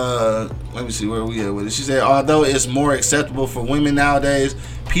 Let me see where we at with it. She said, although it's more acceptable for women nowadays,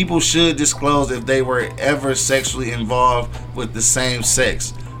 people should disclose if they were ever sexually involved with the same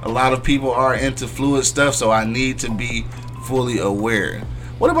sex. A lot of people are into fluid stuff, so I need to be fully aware.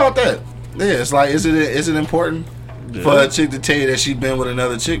 What about that? Yeah, it's like, is it important for a chick to tell you that she's been with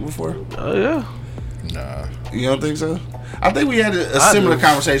another chick before? Oh yeah. Nah. You don't think so? I think we had a similar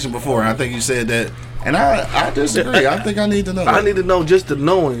conversation before. I think you said that, and I disagree. I think I need to know. I need to know just the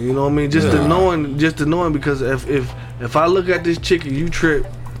knowing. You know what I mean? Just the knowing. Because if I look at this chick and you trip,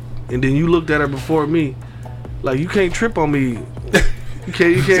 and then you looked at her before me, like you can't trip on me. You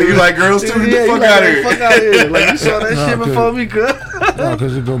can't. So you like girls too? Yeah, fuck out of here. Fuck out of here. Like you saw that shit before me, cuz. No,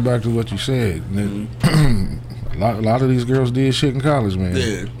 because it go back to what you said. A lot of these girls did shit in college, man.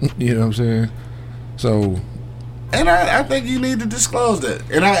 Yeah. You know what I'm saying? So. And I think you need to disclose that.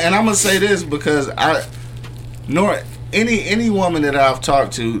 And I'm gonna say this because any woman that I've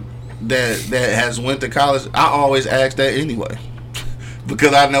talked to that has went to college, I always ask that anyway.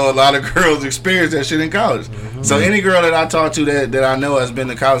 Because I know a lot of girls experience that shit in college. Mm-hmm. So any girl that I talk to that I know has been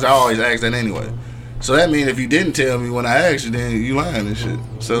to college, I always ask that anyway. So that means if you didn't tell me when I asked you, then you lying and shit.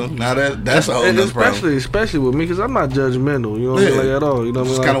 So now that's a whole other problem. Especially with me, because I'm not judgmental. You know what I mean? Like at all. You know what I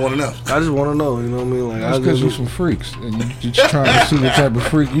mean? Just kind of want to know. I just want to know. You know what I mean? Like that's because you're some freaks, and you're just trying to see what type of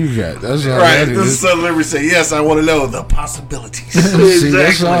freak you got. That's all right. That is. So Liberty say, yes, I want to know the possibilities. See,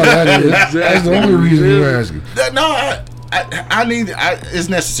 that's all that is. That's the only reason you're asking. No, I need. It's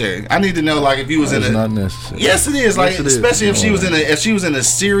necessary. I need to know, like, if you was in a. It's not necessary. Yes, it is. Like, especially if she was in a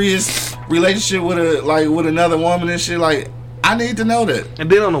serious relationship with another woman and shit. Like, I need to know that. And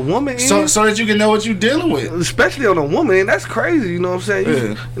then on a woman, so that you can know what you're dealing with. Especially on a woman, that's crazy. You know what I'm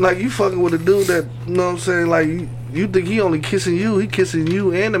saying? Like you fucking with a dude that, you know what I'm saying? Like you think he only kissing you? He kissing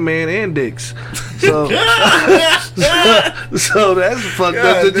you and the man and dicks. So, so that's fucked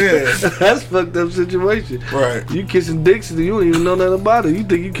up. That's fucked up situation. Right. You kissing dicks and you don't even know nothing about it. You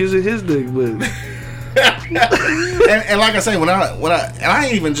think you kissing his dick, but. and like I say, when I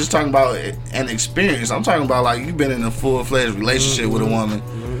ain't even just talking about an experience. I'm talking about like you've been in a full-fledged relationship with a woman.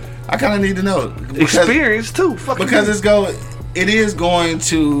 I kind of need to know experience too. Because it is going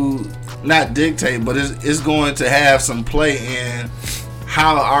to not dictate, but it's going to have some play in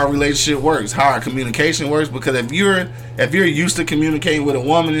how our relationship works, how our communication works. Because if you're used to communicating with a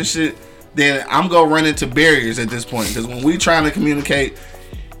woman and shit, then I'm gonna run into barriers at this point. Because when we trying to communicate,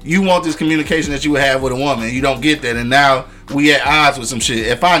 you want this communication that you would have with a woman, and you don't get that, and now we at odds with some shit.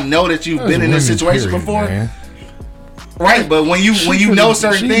 If I know that you've been in this situation before, man. Right? But when you know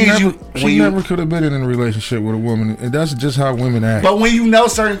certain things, she never could have been in a relationship with a woman, and that's just how women act. But when you know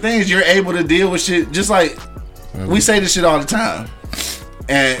certain things, you're able to deal with shit. Just like we say this shit all the time,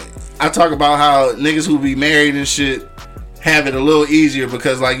 and I talk about how niggas who be married and shit have it a little easier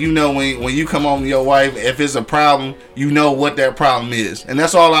because, like, you know, when you come home to your wife, if it's a problem, you know what that problem is, and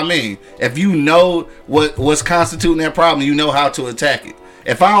that's all I mean. If you know what's constituting that problem, you know how to attack it.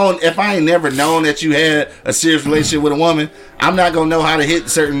 If I ain't never known that you had a serious relationship with a woman, I'm not gonna know how to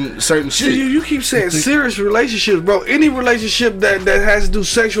hit certain shit. You keep saying serious relationships, bro. Any relationship that has to do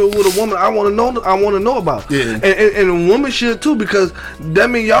sexual with a woman, I want to know about. Yeah. And a woman should too, because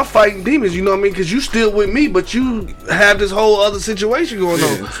that means y'all fighting demons. You know what I mean? Because you still with me, but you have this whole other situation going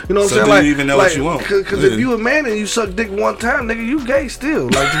on. You know what I'm saying? Like, you even know what you want? Because if you a man and you suck dick one time, nigga, you gay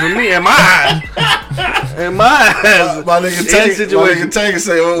still. Like for me, in my eyes, my nigga take and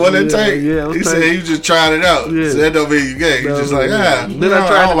say, what it take? Yeah, he said you just tried it out. So that don't mean you gay. You just like, I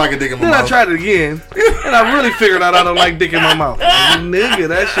don't like a dick in my mouth. Then I tried it again, and I really figured out I don't like dick in my mouth. Nigga,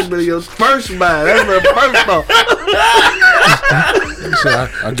 that should be your first bite. That's my first thought. So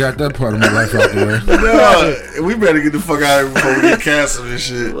I got that part of my life out the way. No, we better get the fuck out of here before we get canceled and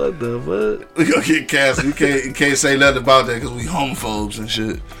shit. What the fuck? We gonna get canceled. You can't say nothing about that because we homophobes and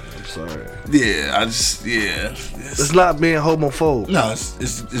shit. Sorry. Yeah, it's not being homophobe. No,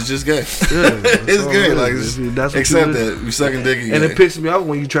 it's just gay. Yeah, it's gay. Like that's accept that you sucking dick. And it pisses me off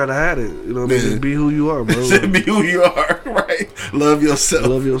when you try to hide it. You know what I mean? Be who you are, bro. Be who you are, right? Love yourself.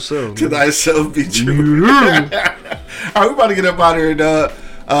 Love yourself. To thyself be true. All right, we about to get up out of here, dog.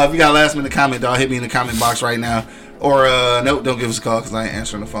 If you got a last minute comment, dog, hit me in the comment box right now. Or nope, don't give us a call because I ain't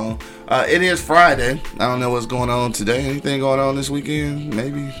answering the phone. It is Friday. I don't know what's going on today. Anything going on this weekend?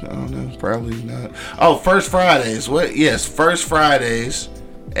 Maybe. I don't know. Probably not. Oh, First Fridays. What? Yes, First Fridays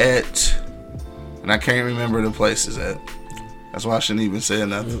at, and I can't remember the places at. That's why I shouldn't even say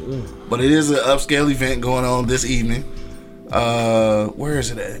nothing. But it is an upscale event going on this evening. Where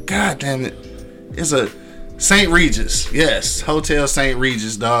is it at? God damn it! It's a St. Regis. Yes, Hotel St.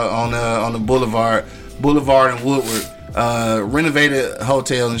 Regis, dog, on the Boulevard and Woodward. Renovated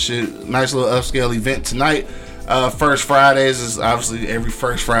hotel and shit. Nice little upscale event tonight. First Fridays is obviously every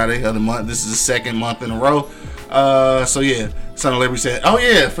first Friday of the month. This is the second month in a row. So yeah, Son of Liberty said, oh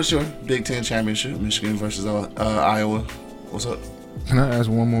yeah, for sure. Big Ten championship, Michigan versus Iowa. What's up? Can I ask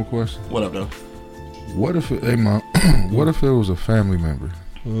one more question? What up, though? What if what if it was a family member?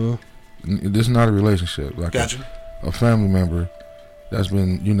 This is not a relationship. Like gotcha. a family member that's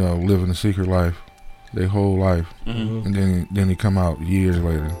been, you know, living a secret life their whole life, and then they come out years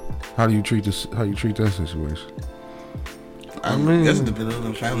later. How do you treat this? How you treat that situation? I mean, guess it depends on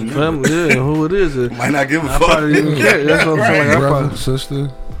the family member. Yeah, who it is. Might not give a fuck. Probably even care. That's what I'm saying. Like, brother, sister,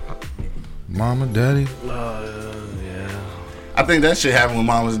 mama, daddy. Yeah. I think that shit happen with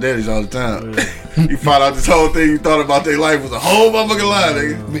mamas and daddies all the time. You find out this whole thing you thought about their life was a whole motherfucking lie,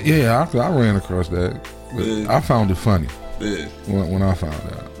 nigga. Yeah, I ran across that. But I found it funny. Yeah. When I found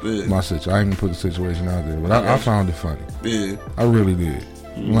out. Yeah. My situation. I ain't even put the situation out there, but I found it funny. Yeah. I really did.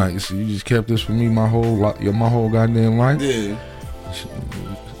 Like, so you just kept this from me my whole goddamn life. Yeah.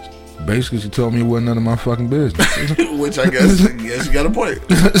 Basically, she told me it wasn't none of my fucking business. Which I guess you got a point.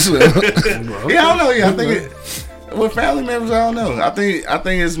 Yeah, I don't know. Yeah, I think with family members, I don't know. I think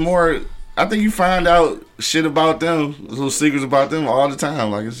it's more. I think you find out shit about them, little secrets about them all the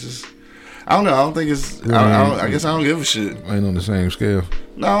time. Like, it's just. I don't know. I don't think it's. I guess I don't give a shit. Ain't on the same scale.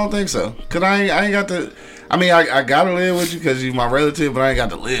 No, I don't think so. Cause I ain't got to. I mean, I gotta live with you because you're my relative, but I ain't got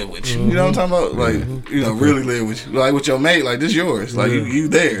to live with you. You know what I'm talking about? Like, you know, really live with you. Like with your mate, like this yours. Like you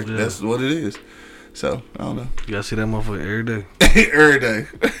there. Yeah. That's what it is. So I don't know. You gotta see that motherfucker every day. Every day.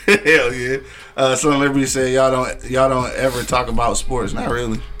 Hell yeah. Some Liberty said y'all don't ever talk about sports. Not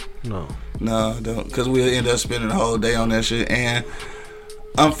really. No, I don't. Cause we'll end up spending the whole day on that shit. And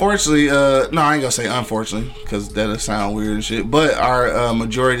unfortunately, no, I ain't gonna say unfortunately, because that'll sound weird and shit. But our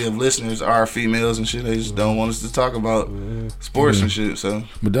majority of listeners are females and shit. They just don't want us to talk about sports and shit. So,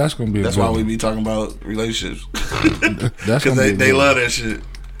 but that's gonna be. That's why we be talking about relationships. That's because they love that shit.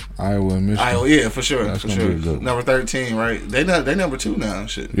 Iowa and Michigan. Iowa, yeah, for sure, that's for sure. Number 13, right? They number 2 now and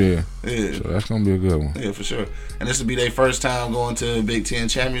shit. Yeah. So that's gonna be a good one. Yeah, for sure. And this will be their first time going to the Big Ten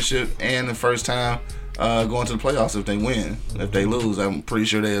championship and the first time going to the playoffs if they win. If they lose, I'm pretty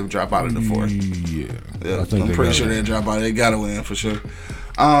sure they'll drop out of the fourth. Yeah, I'm pretty sure they'll drop out. They gotta win for sure.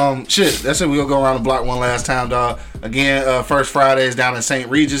 Shit, that's it. We'll go around the block one last time, dog. Again, first Friday is down in St.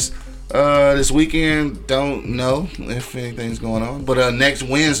 Regis. This weekend, don't know if anything's going on, but next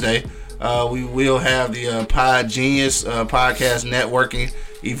Wednesday, we will have the Pod Genius podcast networking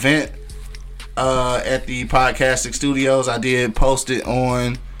event at the Podcasting Studios. I did post it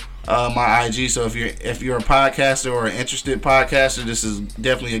on my IG, so if you're a podcaster or an interested podcaster, this is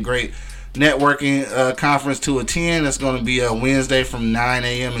definitely a great networking conference to attend. It's going to be a Wednesday from 9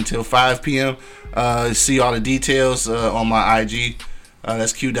 a.m. until 5 p.m. See all the details on my IG.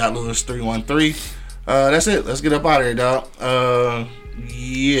 That's Q.Lewis313. That's it. Let's get up out of here, dog.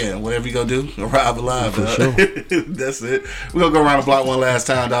 Yeah, whatever you go do, arrive alive, dog. Sure. That's it. We're going to go around the block one last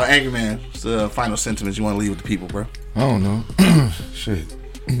time, dog. Angry Man, what's the final sentiments you want to leave with the people, bro? I don't know. Shit.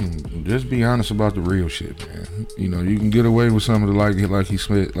 Just be honest about the real shit, man. You know, you can get away with some of the like he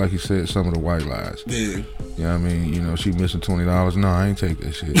said, some of the white lies. Yeah. You know what I mean? You know, she missing $20. No, I ain't take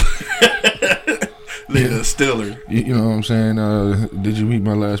that shit. Nigga, Stiller. You know what I'm saying? Did you eat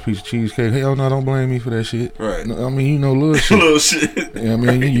my last piece of cheesecake? Hell no, don't blame me for that shit. Right. No, I mean, you know, little shit. Little shit. You know what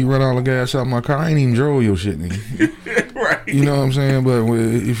I mean? You run all the gas out my car. I ain't even drove your shit, nigga. Right. You know what I'm saying? But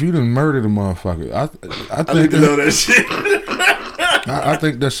if you done murdered a motherfucker, I think I know that shit. I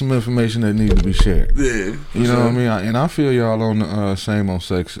think that's some information that needs to be shared. Yeah. You know what I mean? And I feel y'all on the same on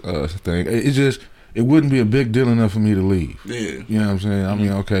sex thing. It wouldn't be a big deal enough for me to leave. Yeah. You know what I'm saying? I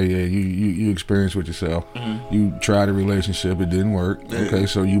mean, okay, yeah, you experienced with yourself. Mm-hmm. You tried a relationship, it didn't work. Yeah. Okay,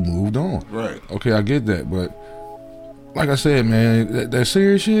 so you moved on. Right. Okay, I get that, but like I said, man, that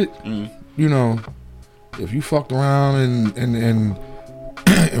serious shit, you know, if you fucked around and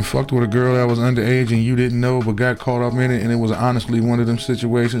fucked with a girl that was underage and you didn't know but got caught up in it and it was honestly one of them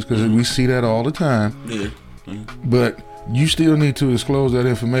situations, because we see that all the time. Yeah. But you still need to disclose that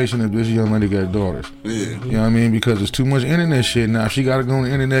information if this young lady got daughters. Yeah. You know what I mean? Because there's too much internet shit now. She got to go on the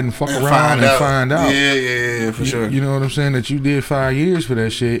internet and fuck around and find out. Yeah, for sure. You know what I'm saying? That you did 5 years for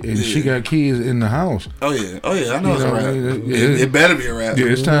that shit and she got kids in the house. Oh yeah, I know it's a rap. It better be a rap. Yeah,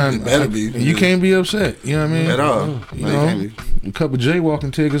 it's time. It better be. And you can't be upset. You know what I mean? At all. You know, a couple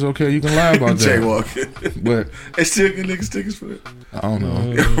jaywalking tickets, okay, you can lie about that. Jaywalking. But they still get niggas tickets for that. I don't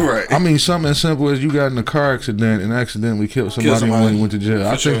know. Right. I mean, something as simple as you got in a car accident and accidentally killed somebody when you went to jail.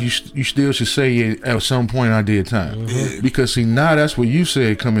 I think you still should say at some point I did time. Because see, now that's what you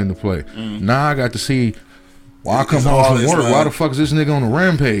said come into play. Now I got to see Well, I come home from work. Why the fuck is this nigga on a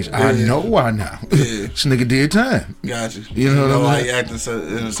rampage? Yeah. I know why now. Yeah. This nigga did time. Gotcha. You know why he acting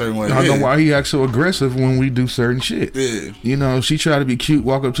in a certain way. I know why he acts so aggressive when we do certain shit. Yeah. You know, she try to be cute,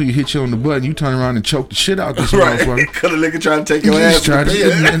 walk up to you, hit you on the butt, and you turn around and choke the shit out this motherfucker. Cause the nigga trying to take your ass.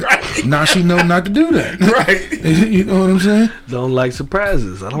 Right. Now she know not to do that. Right. You know what I'm saying? Don't like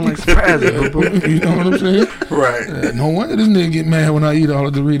surprises. I don't like surprises. You know what I'm saying? Right. No wonder this nigga get mad when I eat all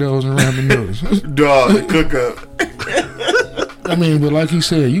the Doritos and ramen noodles. Dog, the cook up. I mean, but like he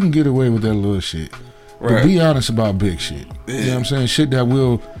said, you can get away with that little shit. Right. But be honest about big shit. Yeah. You know what I'm saying? Shit that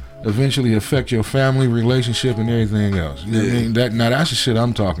will eventually affect your family, relationship, and everything else. You know what I mean? That's the shit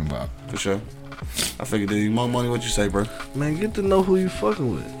I'm talking about. For sure. I figured, dude, more money, what you say, bro? Man, get to know who you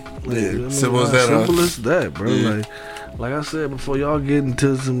fucking with. Like, yeah, I mean, simple as that. Simple as that, bro. Yeah. Like I said before, y'all get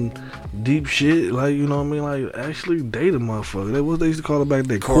into some deep shit, like, you know what I mean? Like, actually date a motherfucker. That what they used to call it back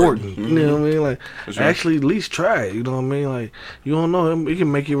then, courting. Mm-hmm. You know what I mean? Like, sure. Actually at least try it. You know what I mean? Like, you don't know him. It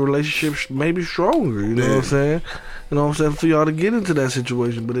can make your relationship maybe stronger. You know what I'm saying? You know what I'm saying? For y'all to get into that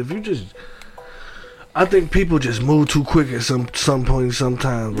situation. But if you just, I think people just move too quick at some point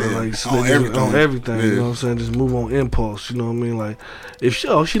sometimes, bro. Like, so on everything. You know what I'm saying? Just move on impulse. You know what I mean? Like, if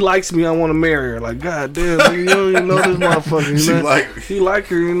she likes me, I want to marry her. Like, goddamn, nigga, you don't even know this motherfucker. You know? He like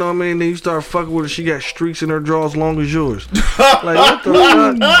her. You know what I mean? Then you start fucking with her. She got streaks in her drawers as long as yours. Like, what the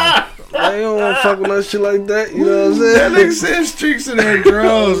fuck? I don't want to fuck with no shit like that. You know what I'm saying? That nigga said streaks in her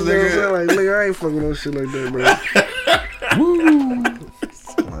drawers, nigga. You know what I'm saying? Like, nigga, I ain't fucking with no shit like that, bro. Woo.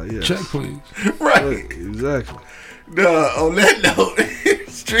 Yes. Check, please. Right. Exactly. On that note,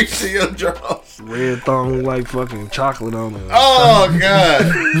 streaks in your drawers. Red thong like fucking chocolate on it. Oh, God.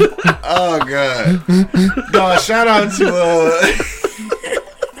 Oh, God. Dog, shout out to,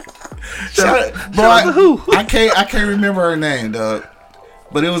 shout out to who? I can't remember her name, dog.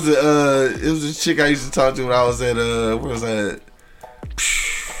 But it was a chick I used to talk to when I was at, where was that?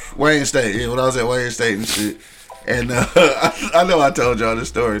 Wayne State. Yeah, when I was at Wayne State and shit. And I know I told y'all this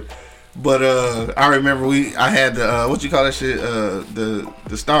story, but I remember I had the what you call that shit, the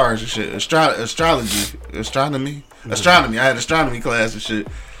stars and shit, astronomy. I had astronomy class and shit.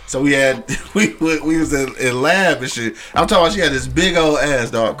 So we was in lab and shit. I'm talking about she had this big old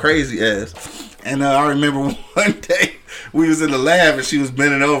ass, dog, crazy ass. And I remember one day we was in the lab and she was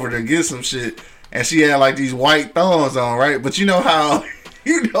bending over to get some shit, and she had like these white thongs on, right? But you know how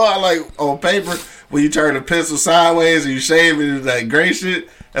like on paper, when you turn the pencil sideways and you shave it, it's like gray shit.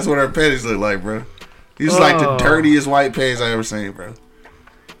 That's what her panties look like, bro. These like the dirtiest white panties I ever seen, bro.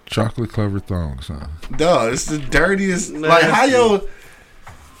 Chocolate covered thongs, huh? Dog, it's the dirtiest. Nasty. Like how yo?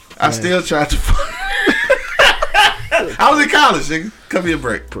 I still tried to. I was in college, nigga. Cut me a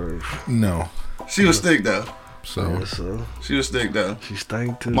break. No. She was thick though. So she was thick though. She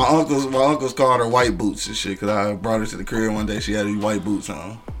stank too. My uncles called her white boots and shit, cause I brought her to the crib one day. She had these white boots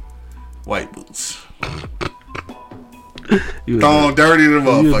on. White boots. Thong dirty to the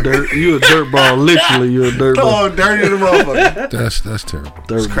motherfucker. You a dirt ball, literally. You a dirt ball. Thong dirty to the motherfucker. That's terrible.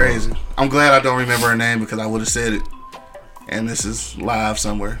 It's crazy. I'm glad I don't remember her name because I would have said it. And this is live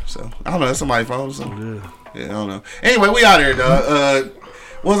somewhere, so I don't know. That's somebody's phone or something. Yeah, I don't know. Anyway, we out here, dog.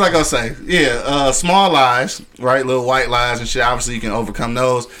 What was I gonna say? Yeah, small lies, right? Little white lies and shit. Obviously, you can overcome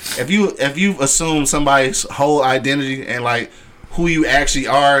those. If you assume somebody's whole identity and like who you actually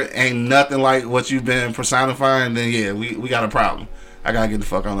are ain't nothing like what you've been personifying, then yeah, we got a problem. I gotta get the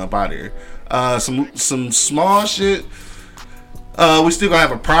fuck on up out of here. Some small shit. We still gonna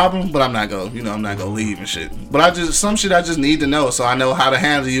have a problem, but I'm not gonna leave and shit. But some shit I just need to know so I know how to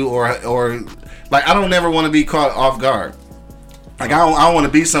handle you or like I don't never want to be caught off guard. Like I don't want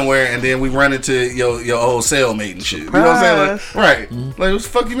to be somewhere and then we run into your old cellmate and shit. You know what I'm saying? Like, right. Like what the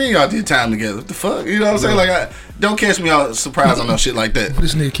fuck you mean y'all did time together? What the fuck? You know what I'm saying? Like don't catch me all surprised on no shit like that.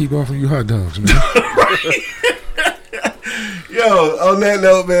 This nigga keep offering you hot dogs, man. Yo, on that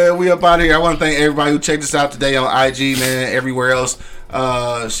note, man, we up out of here. I want to thank everybody who checked us out today on IG, man, everywhere else.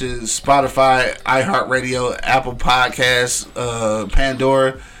 Spotify, iHeartRadio, Apple Podcasts,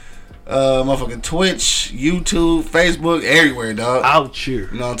 Pandora, motherfucking Twitch, YouTube, Facebook, everywhere, dog. Out here.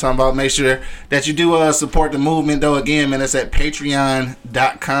 You know what I'm talking about? Make sure that you do support the movement, though. Again, man, it's at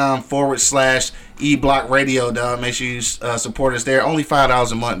patreon.com/eBlock Radio, dog. Make sure you support us there. Only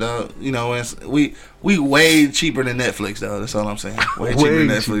 $5 a month, dog. You know, we way cheaper than Netflix, though. That's all I'm saying. Way cheaper than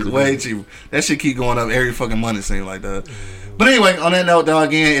Netflix. Way cheaper. That shit keep going up every fucking month, it seems like, dog. But anyway, on that note, dog,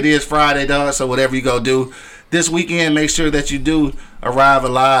 again, it is Friday, dog. So whatever you go do this weekend, make sure that you do arrive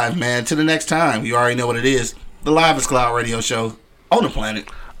alive, man. Till the next time, you already know what it is. The Livest Cloud Radio Show on the planet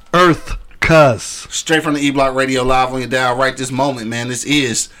Earth, cuss. Straight from the E-Block Radio, live on your dial right this moment, man. This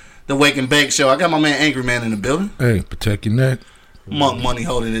is the Wake and Bake Show. I got my man Angry Man in the building. Hey, protect your neck. Monk Money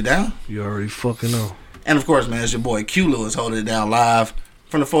holding it down. You already fucking know. And of course, man, it's your boy Q Lewis holding it down live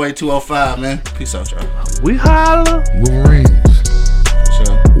from the 48205, man. Peace out, y'all. We holla. Wolverines.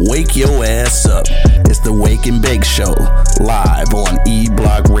 Wake your ass up. It's the Wake and Bake Show, live on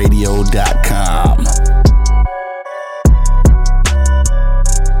eblockradio.com.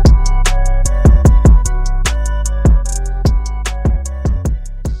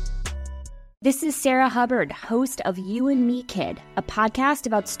 This is Sarah Hubbard, host of You and Me Kid, a podcast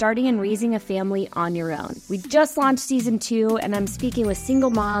about starting and raising a family on your own. We just launched season 2, and I'm speaking with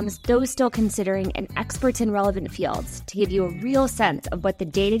single moms, those still considering, and experts in relevant fields to give you a real sense of what the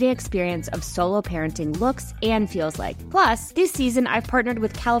day-to-day experience of solo parenting looks and feels like. Plus, this season, I've partnered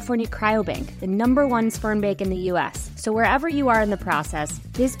with California Cryobank, the #1 sperm bank in the U.S. So wherever you are in the process,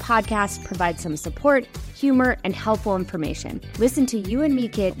 this podcast provides some support, humor, and helpful information. Listen to You and Me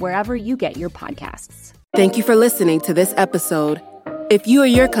Kid wherever you get your podcasts. Thank you for listening to this episode. If you or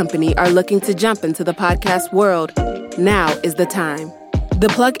your company are looking to jump into the podcast world, now is the time. The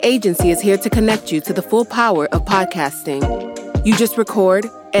Plug Agency is here to connect you to the full power of podcasting. You just record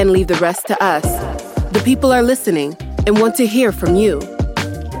and leave the rest to us. The people are listening and want to hear from you.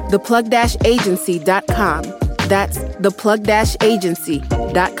 theplug-agency.com. That's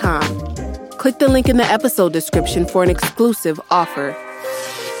theplug-agency.com. Click the link in the episode description for an exclusive offer.